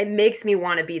it makes me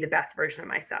want to be the best version of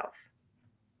myself.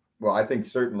 Well, I think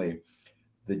certainly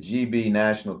the GB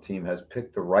national team has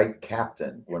picked the right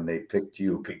captain when they picked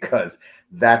you, because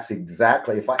that's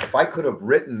exactly, if I could have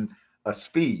written a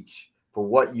speech for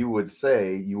what you would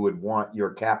say you would want your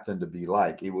captain to be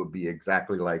like, it would be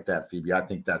exactly like that, Phoebe. I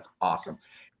think that's awesome.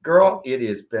 Girl, it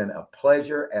has been a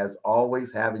pleasure as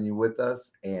always having you with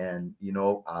us. And,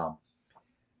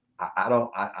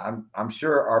 I'm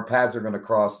sure our paths are going to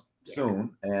cross soon,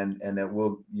 and that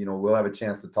we'll have a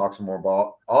chance to talk some more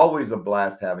ball. Always a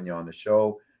blast having you on the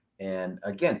show. And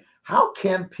again, how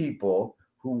can people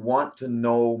who want to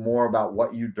know more about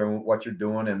what you're doing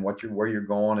and where you're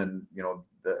going, and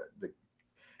the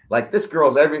like, this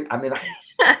girl's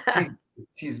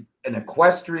she's an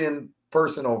equestrian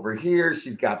person over here.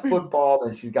 She's got football,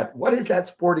 and she's got, what is that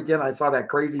sport again? I saw that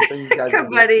crazy thing you guys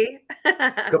Kabaddi.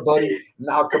 Kabaddi.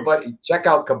 Now Kabaddi. Check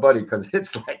out Kabaddi because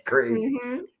it's like crazy.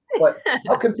 Mm-hmm. But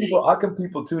how can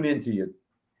people tune into you,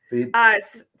 Phoebe?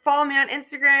 Follow me on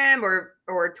Instagram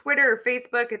or Twitter or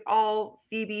Facebook. It's all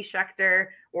Phoebe Schechter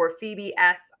or Phoebe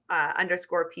S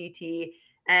 _PT.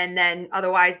 And then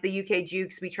otherwise, the UK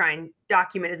Jukes, we try and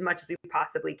document as much as we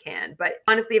possibly can. But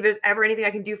honestly, if there's ever anything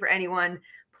I can do for anyone,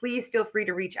 please feel free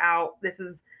to reach out. This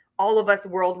is all of us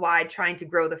worldwide trying to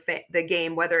grow the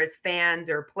game, whether it's fans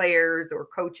or players or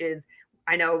coaches.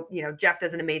 I know, Jeff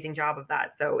does an amazing job of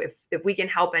that. So if we can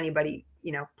help anybody,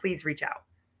 please reach out.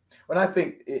 But I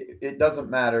think it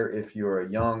doesn't matter if you're a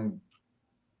young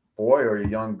boy or a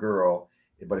young girl,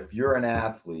 but if you're an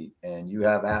athlete and you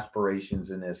have aspirations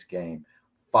in this game,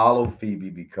 follow Phoebe,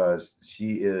 because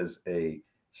she's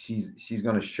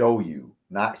going to show you,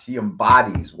 she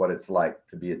embodies what it's like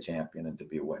to be a champion and to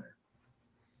be a winner.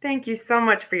 Thank you so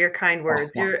much for your kind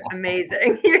words. You're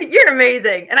amazing. You're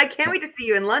amazing. And I can't wait to see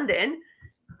you in London.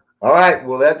 All right.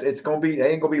 Well, it ain't going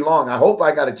to be long. I hope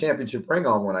I got a championship ring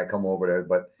on when I come over there,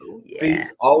 but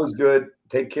Phoebe's always good.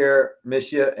 Take care.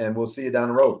 Miss you. And we'll see you down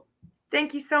the road.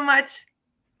 Thank you so much.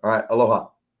 All right. Aloha.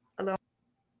 Aloha.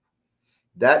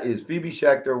 That is Phoebe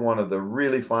Schechter, one of the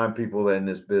really fine people in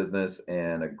this business,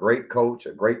 and a great coach,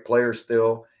 a great player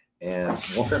still. And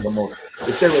one of the most,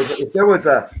 if there was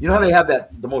a, how they have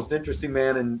the most interesting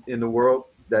man in the world,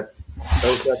 that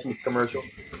Dos Equis commercial,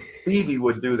 Phoebe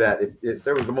would do that. If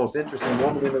there was the most interesting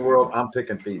woman in the world, I'm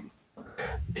picking Phoebe.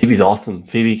 Phoebe's awesome.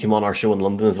 Phoebe came on our show in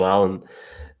London as well, and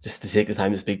just to take the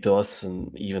time to speak to us,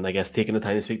 and even, I guess, taking the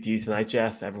time to speak to you tonight,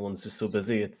 Jeff. Everyone's just so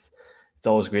busy. It's It's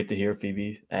always great to hear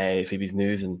Phoebe's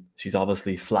news, and she's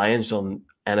obviously flying. She's done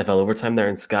NFL overtime there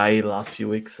in Sky the last few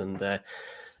weeks, and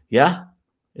yeah,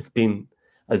 it's been.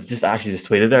 I just actually just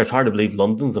tweeted there. It's hard to believe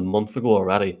London's a month ago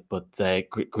already, but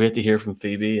great to hear from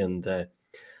Phoebe. And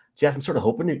Jeff, I'm sort of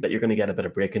hoping that you're going to get a bit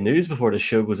of breaking news before the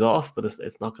show goes off, but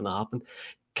it's not going to happen.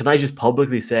 Can I just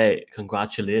publicly say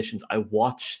congratulations? I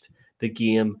watched the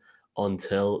game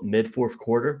until mid-fourth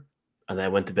quarter, and I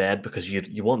went to bed because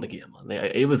you won the game.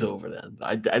 It was over then.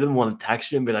 I didn't want to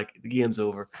text you and be like, the game's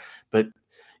over. But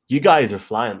you guys are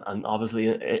flying, and obviously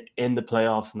in the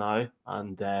playoffs now.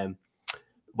 And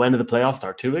when do the playoffs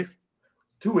start? 2 weeks?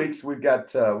 2 weeks. We got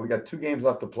 2 games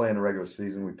left to play in the regular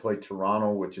season. We play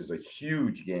Toronto, which is a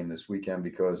huge game this weekend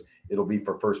because it'll be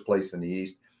for first place in the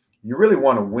East. You really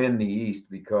want to win the East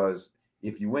because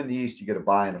if you win the East, you get a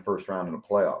bye in the first round in the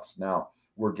playoffs. Now,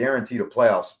 we're guaranteed a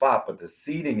playoff spot, but the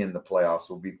seeding in the playoffs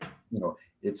will be,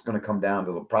 it's going to come down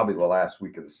to probably the last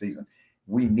week of the season.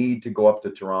 We need to go up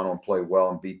to Toronto and play well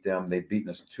and beat them. They've beaten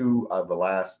us 2 of the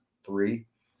last 3.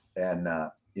 And,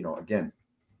 again,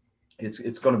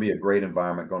 it's going to be a great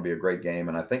environment, going to be a great game.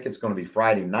 And I think it's going to be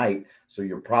Friday night, so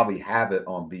you'll probably have it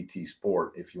on BT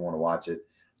Sport if you want to watch it.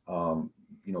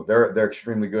 They're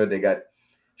extremely good. They got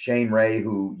Shane Ray,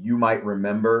 who you might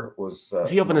remember was is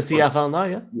he up in the CFL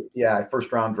now? Yeah,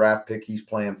 first round draft pick. He's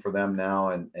playing for them now,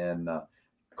 and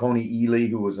Coney Ely,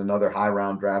 who was another high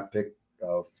round draft pick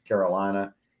of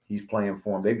Carolina, he's playing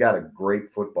for them. They've got a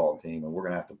great football team, and we're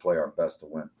going to have to play our best to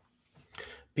win.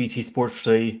 BT Sport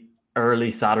 3,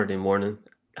 early Saturday morning,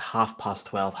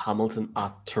 12:30, Hamilton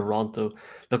at Toronto.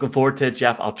 Looking forward to it,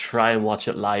 Jeff. I'll try and watch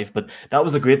it live. But that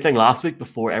was a great thing last week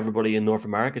before everybody in North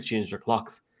America changed their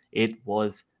clocks. It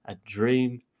was a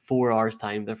dream. 4 hours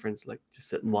time difference, like just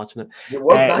sitting watching it. It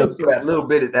was nice for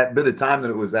that bit of time that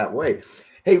it was that way.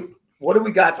 Hey, what do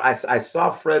we got? I saw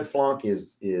Fred Flunk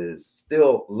is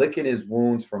still licking his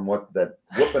wounds from that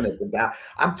whooping at the down.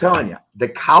 I'm telling you, the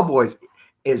Cowboys,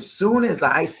 as soon as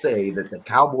I say that the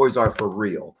Cowboys are for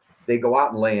real, they go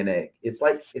out and lay an egg. It's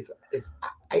like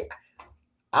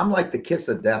I'm like the kiss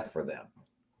of death for them.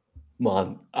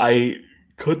 Man, I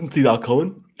couldn't see that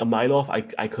coming a mile off.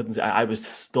 I couldn't see. I was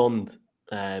stunned.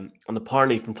 And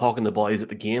apparently, from talking to the boys at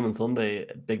the game on Sunday,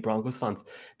 big Broncos fans,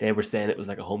 they were saying it was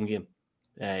like a home game.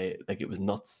 Like it was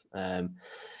nuts.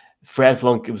 Fred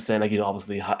Flunk was saying,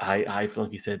 obviously, hi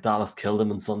Flunk. He said Dallas killed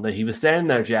him on Sunday. He was saying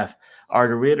there, Jeff, are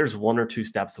the Raiders 1 or 2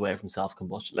 steps away from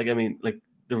self-combustion?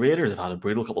 The Raiders have had a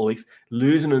brutal couple of weeks,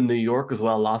 losing in New York as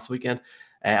well last weekend.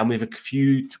 And we have a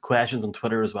few questions on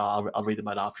Twitter as well. I'll read them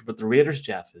out after. But the Raiders,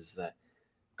 Jeff, is a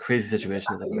crazy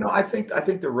situation. I think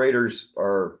the Raiders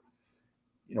are,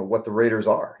 what the Raiders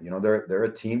are. They're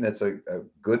a team that's a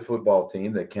good football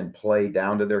team that can play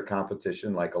down to their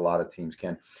competition like a lot of teams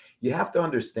can. You have to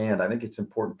understand, I think it's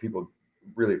important people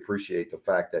really appreciate the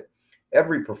fact that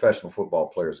every professional football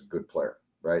player is a good player,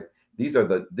 right? These are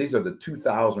the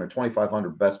 2,000 or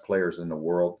 2,500 best players in the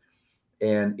world.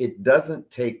 And it doesn't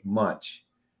take much,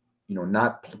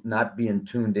 not being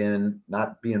tuned in,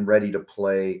 not being ready to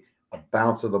play, a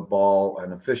bounce of the ball,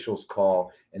 an official's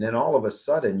call, and then all of a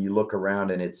sudden you look around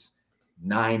and it's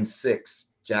 9-6.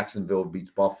 Jacksonville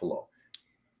beats Buffalo.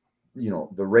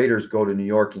 The Raiders go to New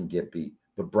York and get beat.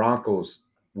 The Broncos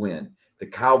win. The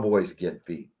Cowboys get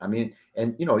beat. I mean,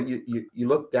 and you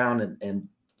look down and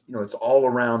it's all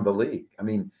around the league. I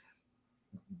mean,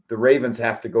 the Ravens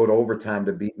have to go to overtime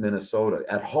to beat Minnesota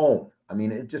at home. I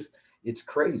mean, it's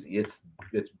crazy.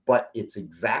 But it's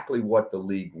exactly what the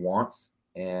league wants.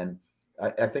 And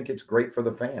I think it's great for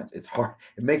the fans. It's hard.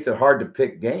 It makes it hard to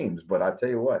pick games, but I tell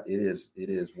you what, it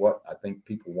is what I think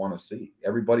people want to see.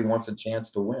 Everybody wants a chance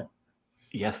to win.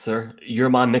 Yes, sir. Your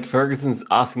man Nick Ferguson's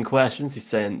asking questions. He's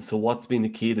saying, so what's been the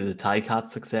key to the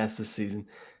Ticats' success this season?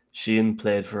 Shane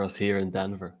played for us here in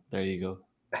Denver. There you go.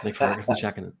 Nick Ferguson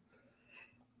checking in.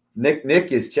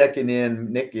 Nick is checking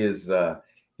in. Nick is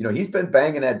he's been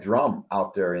banging that drum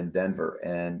out there in Denver.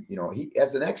 And, he,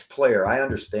 as an ex-player, I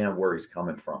understand where he's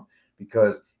coming from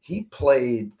because he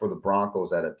played for the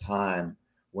Broncos at a time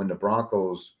when the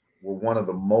Broncos were one of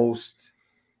the most,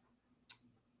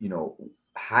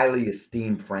 highly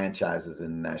esteemed franchises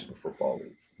in the National Football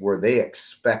League, where they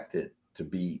expected to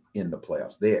be in the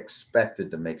playoffs. They expected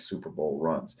to make Super Bowl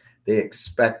runs. They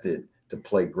expected to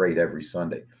play great every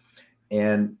Sunday.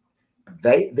 And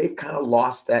they've kind of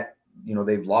lost that,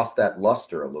 they've lost that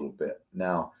luster a little bit.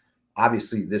 Now,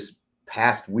 obviously, this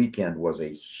past weekend was a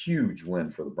huge win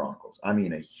for the Broncos. I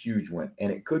mean, a huge win.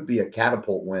 And it could be a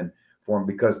catapult win for them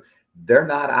because they're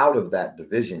not out of that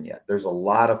division yet. There's a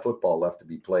lot of football left to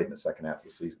be played in the second half of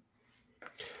the season.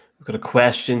 We've got a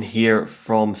question here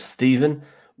from Stephen.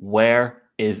 Where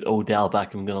is Odell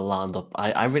Beckham going to land up?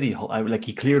 I really hope. Like,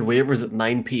 he cleared waivers at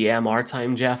 9 p.m. our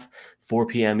time, Jeff, 4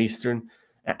 p.m. Eastern.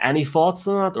 Any thoughts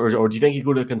on that, or do you think he'd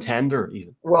go to a contender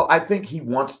even? Well, I think he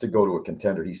wants to go to a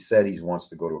contender. He said he wants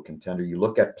to go to a contender. You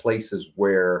look at places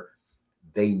where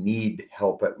they need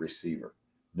help at receiver.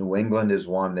 New England is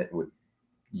one that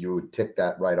you would tick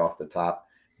that right off the top.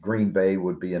 Green Bay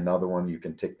would be another one. You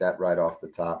can tick that right off the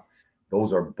top.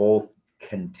 Those are both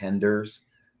contenders.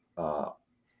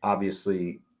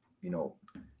 Obviously,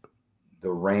 the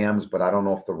Rams, but I don't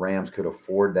know if the Rams could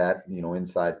afford that,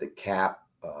 inside the cap.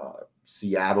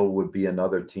 Seattle would be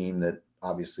another team that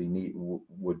obviously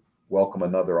would welcome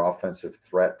another offensive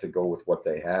threat to go with what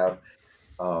they have.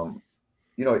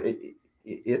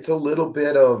 It's a little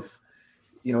bit of,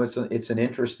 it's an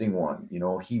interesting one.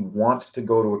 He wants to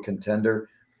go to a contender,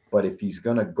 but if he's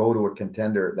going to go to a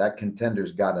contender, that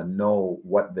contender's got to know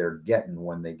what they're getting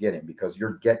when they get him, because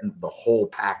you're getting the whole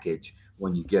package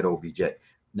when you get OBJ.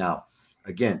 Now,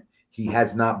 again, he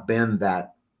has not been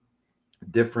that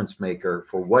difference maker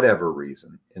for whatever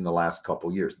reason in the last couple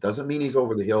of years. Doesn't mean he's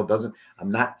over the hill.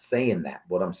 I'm not saying that.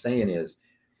 What I'm saying is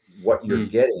what you're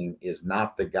getting is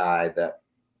not the guy that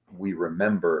we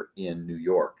remember in New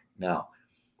York. Now,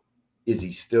 is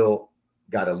he still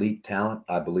got elite talent?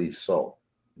 I believe so.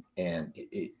 And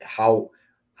how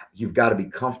you've got to be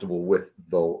comfortable with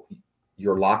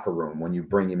your locker room when you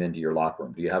bring him into your locker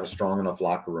room. Do you have a strong enough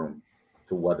locker room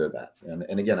to weather that?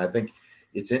 And again, I think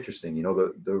it's interesting.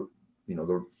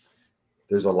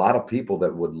 There's a lot of people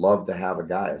that would love to have a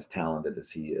guy as talented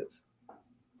as he is.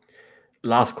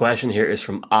 Last question here is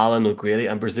from Alan O'Grady.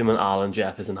 I'm presuming Alan,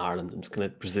 Jeff, is in Ireland. I'm just going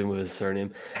to presume with his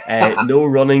surname. No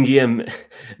running game.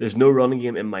 There's no running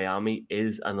game in Miami.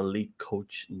 Is an elite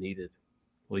coach needed?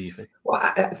 What do you think? Well,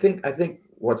 I think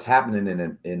what's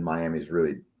happening in Miami is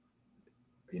really,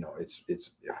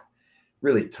 it's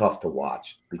really tough to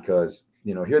watch, because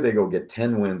here they go get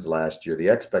 10 wins last year. The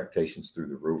expectations through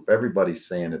the roof. Everybody's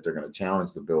saying that they're going to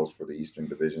challenge the Bills for the Eastern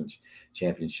Division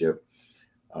Championship.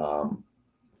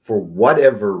 For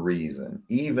whatever reason,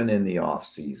 even in the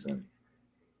offseason,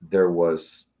 there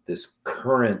was this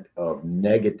current of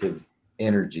negative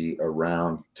energy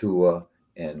around Tua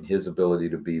and his ability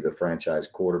to be the franchise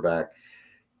quarterback.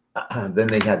 Then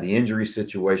they had the injury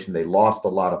situation. They lost a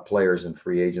lot of players in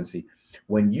free agency.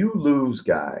 When you lose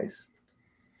guys,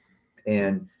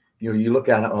 and you look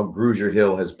at how Grugier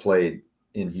Hill has played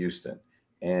in Houston,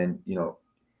 and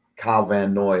Kyle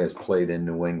Van Noy has played in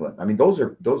New England. I mean, those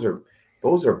are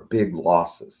big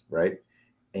losses, right?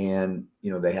 And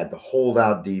they had the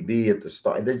holdout DB at the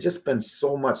start. There's just been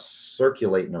so much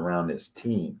circulating around this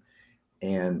team,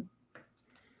 and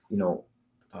you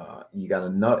got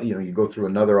another. You go through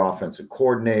another offensive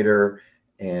coordinator,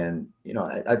 and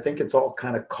I think it's all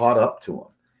kind of caught up to him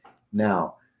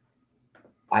now.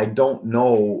 I don't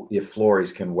know if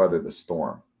Flores can weather the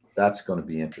storm. That's going to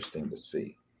be interesting to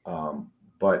see.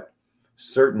 But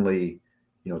certainly,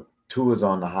 Tua's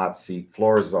on the hot seat.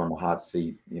 Flores is on the hot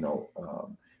seat.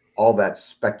 All that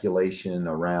speculation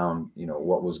around,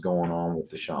 what was going on with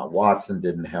Deshaun Watson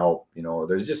didn't help.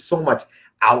 There's just so much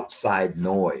outside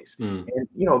noise. And,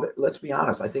 let's be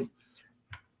honest. I think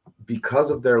because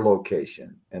of their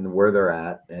location and where they're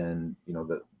at, and,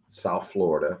 the South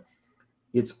Florida,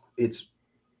 it's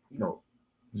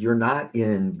you're not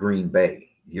in Green Bay.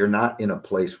 You're not in a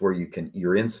place where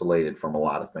you're insulated from a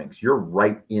lot of things. You're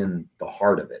right in the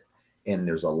heart of it. And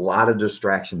there's a lot of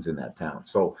distractions in that town.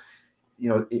 So,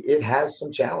 it has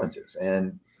some challenges,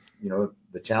 and,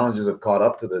 the challenges have caught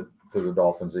up to the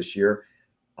Dolphins this year.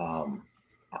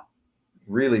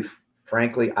 Really,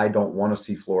 frankly, I don't want to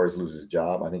see Flores lose his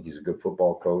job. I think he's a good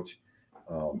football coach.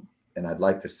 And I'd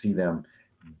like to see them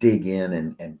dig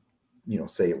in and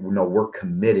say, no, we're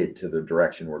committed to the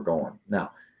direction we're going.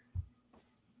 Now,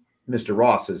 Mr.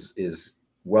 Ross is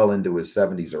well into his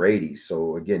 70s or 80s.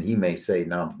 So again, he may say,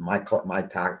 now my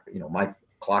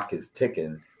clock is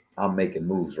ticking. I'm making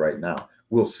moves right now.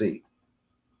 We'll see.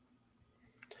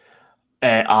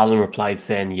 Alan replied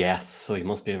saying yes. So he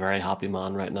must be a very happy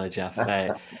man right now, Jeff.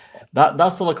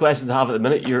 That's all the questions I have at the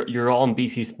minute. You're on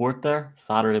BT Sport there,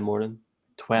 Saturday morning,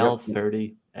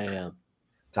 12:30 a.m.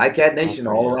 Ticat Nation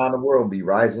all around the world be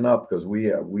rising up, because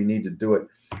we need to do it.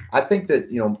 I think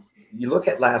that, you look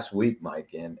at last week,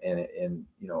 Mike, and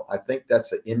I think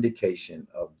that's an indication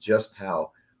of just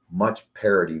how much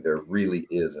parity there really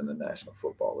is in the National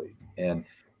Football League. And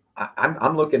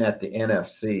I'm looking at the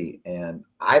NFC, and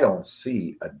I don't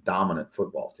see a dominant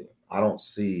football team. I don't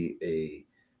see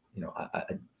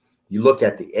you look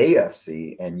at the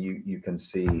AFC, and you can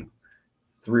see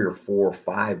 3 or 4 or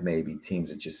 5 maybe teams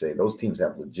that you say those teams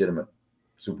have legitimate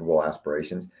Super Bowl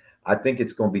aspirations. I think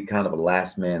it's going to be kind of a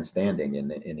last man standing in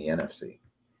the NFC.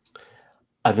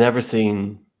 I've never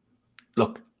seen.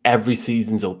 Look, every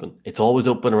season's open. It's always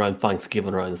open around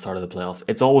Thanksgiving, around the start of the playoffs.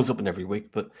 It's always open every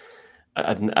week, but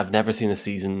I've never seen a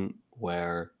season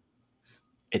where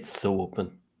it's so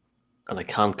open, and I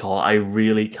can't call. I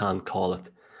really can't call it.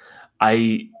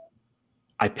 I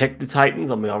picked the Titans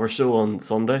on my other show on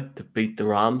Sunday to beat the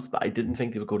Rams, but I didn't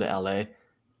think they would go to LA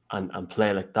and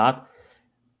play like that.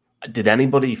 Did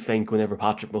anybody think whenever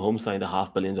Patrick Mahomes signed a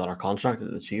 $500 million contract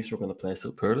that the Chiefs were going to play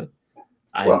so poorly?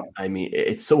 I mean,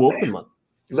 it's so open, man.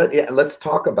 Let's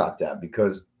talk about that,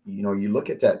 because you look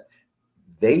at that.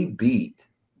 They beat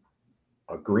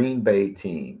a Green Bay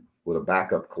team with a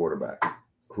backup quarterback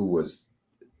who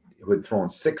had thrown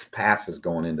 6 passes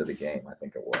going into the game, I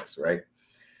think it was, right?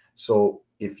 So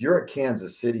if you're a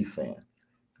Kansas City fan,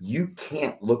 you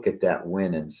can't look at that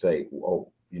win and say,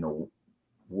 "Oh,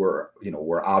 we're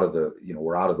out of the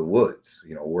woods.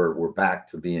 We're back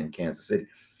to being Kansas City."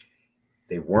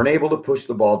 They weren't able to push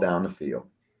the ball down the field,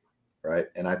 right?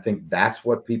 And I think that's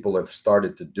what people have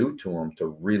started to do to him to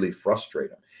really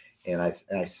frustrate him. And I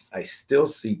still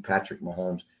see Patrick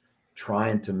Mahomes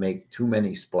trying to make too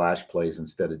many splash plays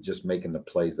instead of just making the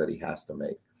plays that he has to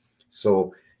make.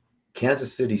 So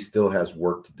Kansas City still has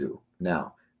work to do.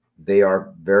 Now, they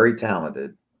are very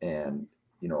talented, and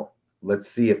let's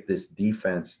see if this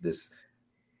defense,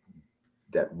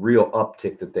 that real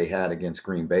uptick that they had against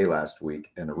Green Bay last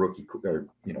week, and a rookie,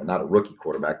 not a rookie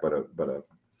quarterback, but a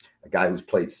guy who's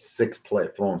played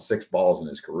thrown 6 balls in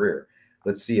his career.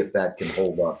 Let's see if that can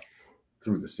hold up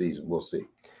through the season. We'll see.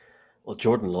 Well,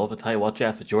 Jordan Love, I tell you what,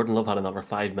 Jeff, if Jordan Love had another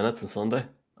 5 minutes on Sunday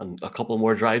and a couple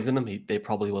more drives in him, they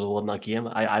probably would have won that game.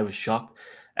 I was shocked.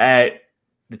 The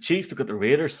Chiefs have got the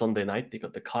Raiders Sunday night. They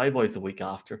got the Cowboys the week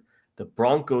after. The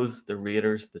Broncos, the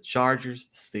Raiders, the Chargers,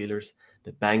 the Steelers,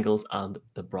 the Bengals, and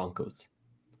the Broncos.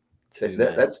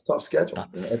 That's a tough schedule.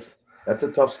 That's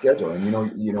a tough schedule. And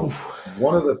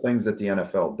one of the things that the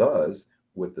NFL does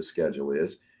with the schedule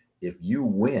is, if you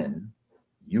win,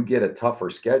 you get a tougher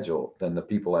schedule than the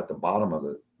people at the bottom of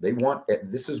it.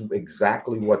 This is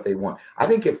exactly what they want. I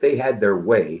think if they had their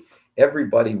way,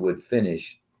 everybody would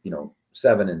finish,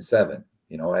 7-7.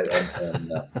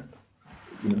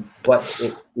 But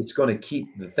it's going to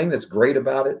keep, the thing that's great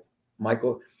about it,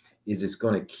 Michael, is it's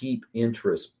going to keep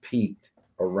interest peaked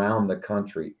around the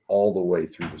country all the way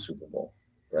through the Super Bowl,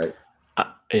 right?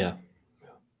 Yeah.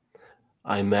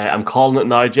 I'm calling it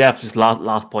now, Jeff. Just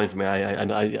last point for me. I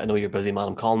know you're busy, man.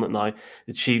 I'm calling it now.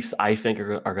 The Chiefs, I think,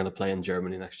 are going to play in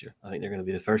Germany next year. I think they're going to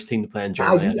be the first team to play in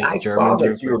Germany. I saw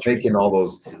that you were making all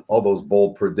those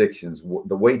bold predictions.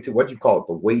 The way too, what do you call it?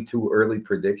 The way too early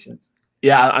predictions.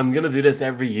 Yeah, I'm going to do this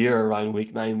every year around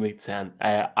week 9, week 10.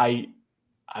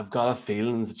 I've got a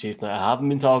feeling the Chiefs. Now, I haven't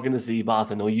been talking to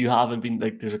Seabass. I know you haven't been.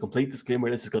 There's a complete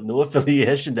disclaimer. This has got no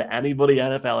affiliation to anybody,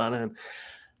 NFL, anything.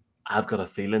 I've got a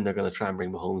feeling they're going to try and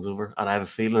bring Mahomes over, and I have a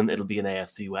feeling it'll be an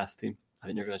AFC West team. I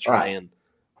think they're going to try and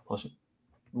push it.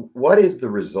 What is the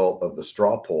result of the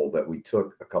straw poll that we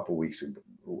took a couple weeks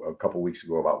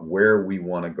ago about where we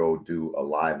want to go do a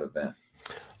live event?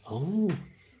 Oh,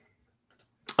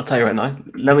 I'll tell you right now.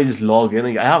 Let me just log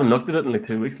in. I haven't looked at it in like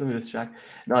 2 weeks. Let me just check.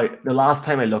 Now, the last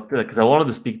time I looked at it, because I wanted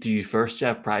to speak to you first,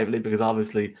 Jeff, privately, because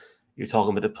obviously you're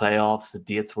talking about the playoffs, the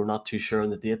dates. We're not too sure on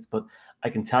the dates, but I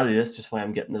can tell you this, just why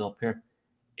I'm getting it up here.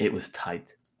 It was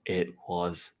tight. It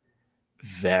was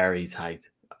very tight.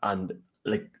 And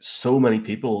like so many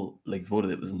people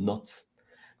voted. It was nuts.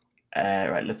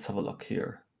 Right, let's have a look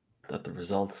here at the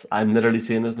results. I'm literally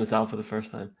seeing this myself for the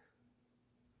first time.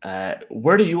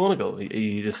 Where do you want to go? Are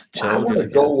you just chilling? I want to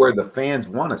go where the fans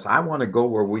want us. I want to go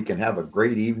where we can have a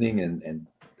great evening and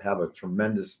have a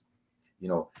tremendous,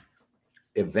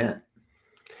 event.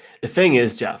 The thing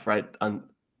is, Jeff, right? And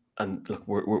look,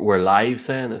 we're live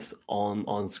saying this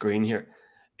on screen here.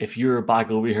 If you're back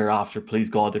over here after, please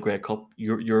God, the Grey Cup,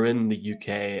 you're in the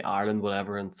UK, Ireland,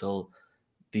 whatever, until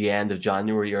the end of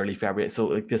January, early February.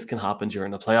 So this can happen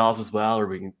during the playoffs as well, or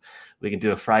we can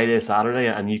do a Friday, Saturday,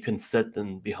 and you can sit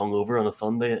and be hungover on a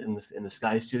Sunday in the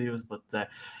Sky Studios. But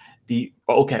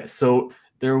so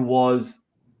there was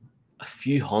a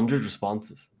few hundred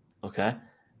responses. Okay,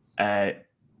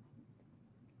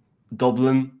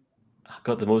 Dublin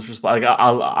got the most responses.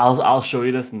 I'll show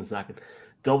you this in a second.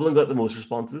 Dublin got the most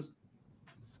responses,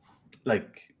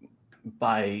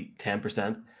 by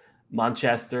 10%.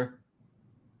 Manchester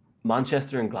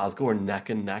and Glasgow are neck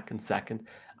and neck in second,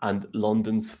 and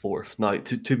London's fourth. Now,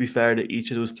 to be fair to each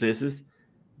of those places,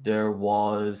 there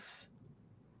was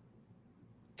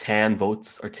 10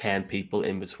 votes or 10 people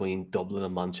in between Dublin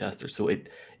and Manchester. So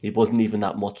he wasn't even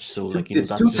that much. So like, it's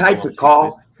that's too just tight one to of the call.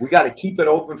 situations. We got to keep it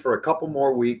open for a couple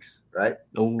more weeks, right?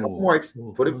 A couple more weeks.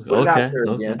 Put it out there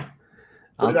again.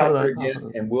 Put it out there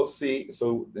again, and we'll see.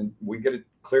 So then we get a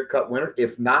clear-cut winner.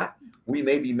 If not, we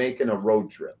may be making a road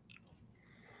trip.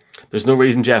 There's no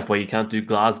reason, Jeff, why you can't do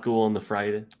Glasgow on the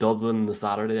Friday, Dublin on the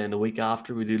Saturday, and the week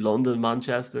after we do London,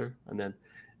 Manchester, and then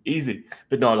easy.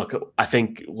 But no, look, I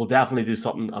think we'll definitely do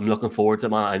something. I'm looking forward to it,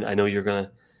 man. I know you're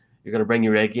gonna bring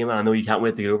your A game, and I know you can't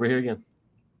wait to get over here again.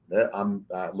 Yeah, I'm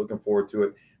looking forward to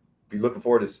it. Be looking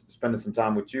forward to spending some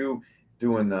time with you,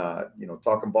 doing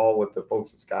talking ball with the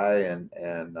folks at Sky,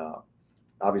 and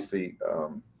obviously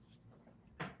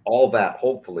all that.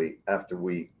 Hopefully after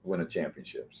we win a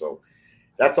championship. So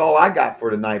that's all I got for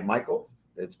tonight, Michael.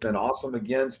 It's been awesome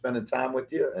again spending time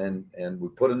with you, and we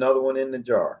put another one in the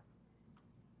jar.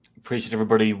 Appreciate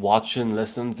everybody watching,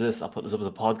 listening to this. I'll put this up as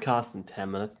a podcast in 10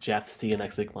 minutes. Jeff, see you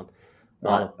next week, man.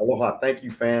 All right. Aloha. Thank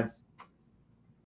you, fans.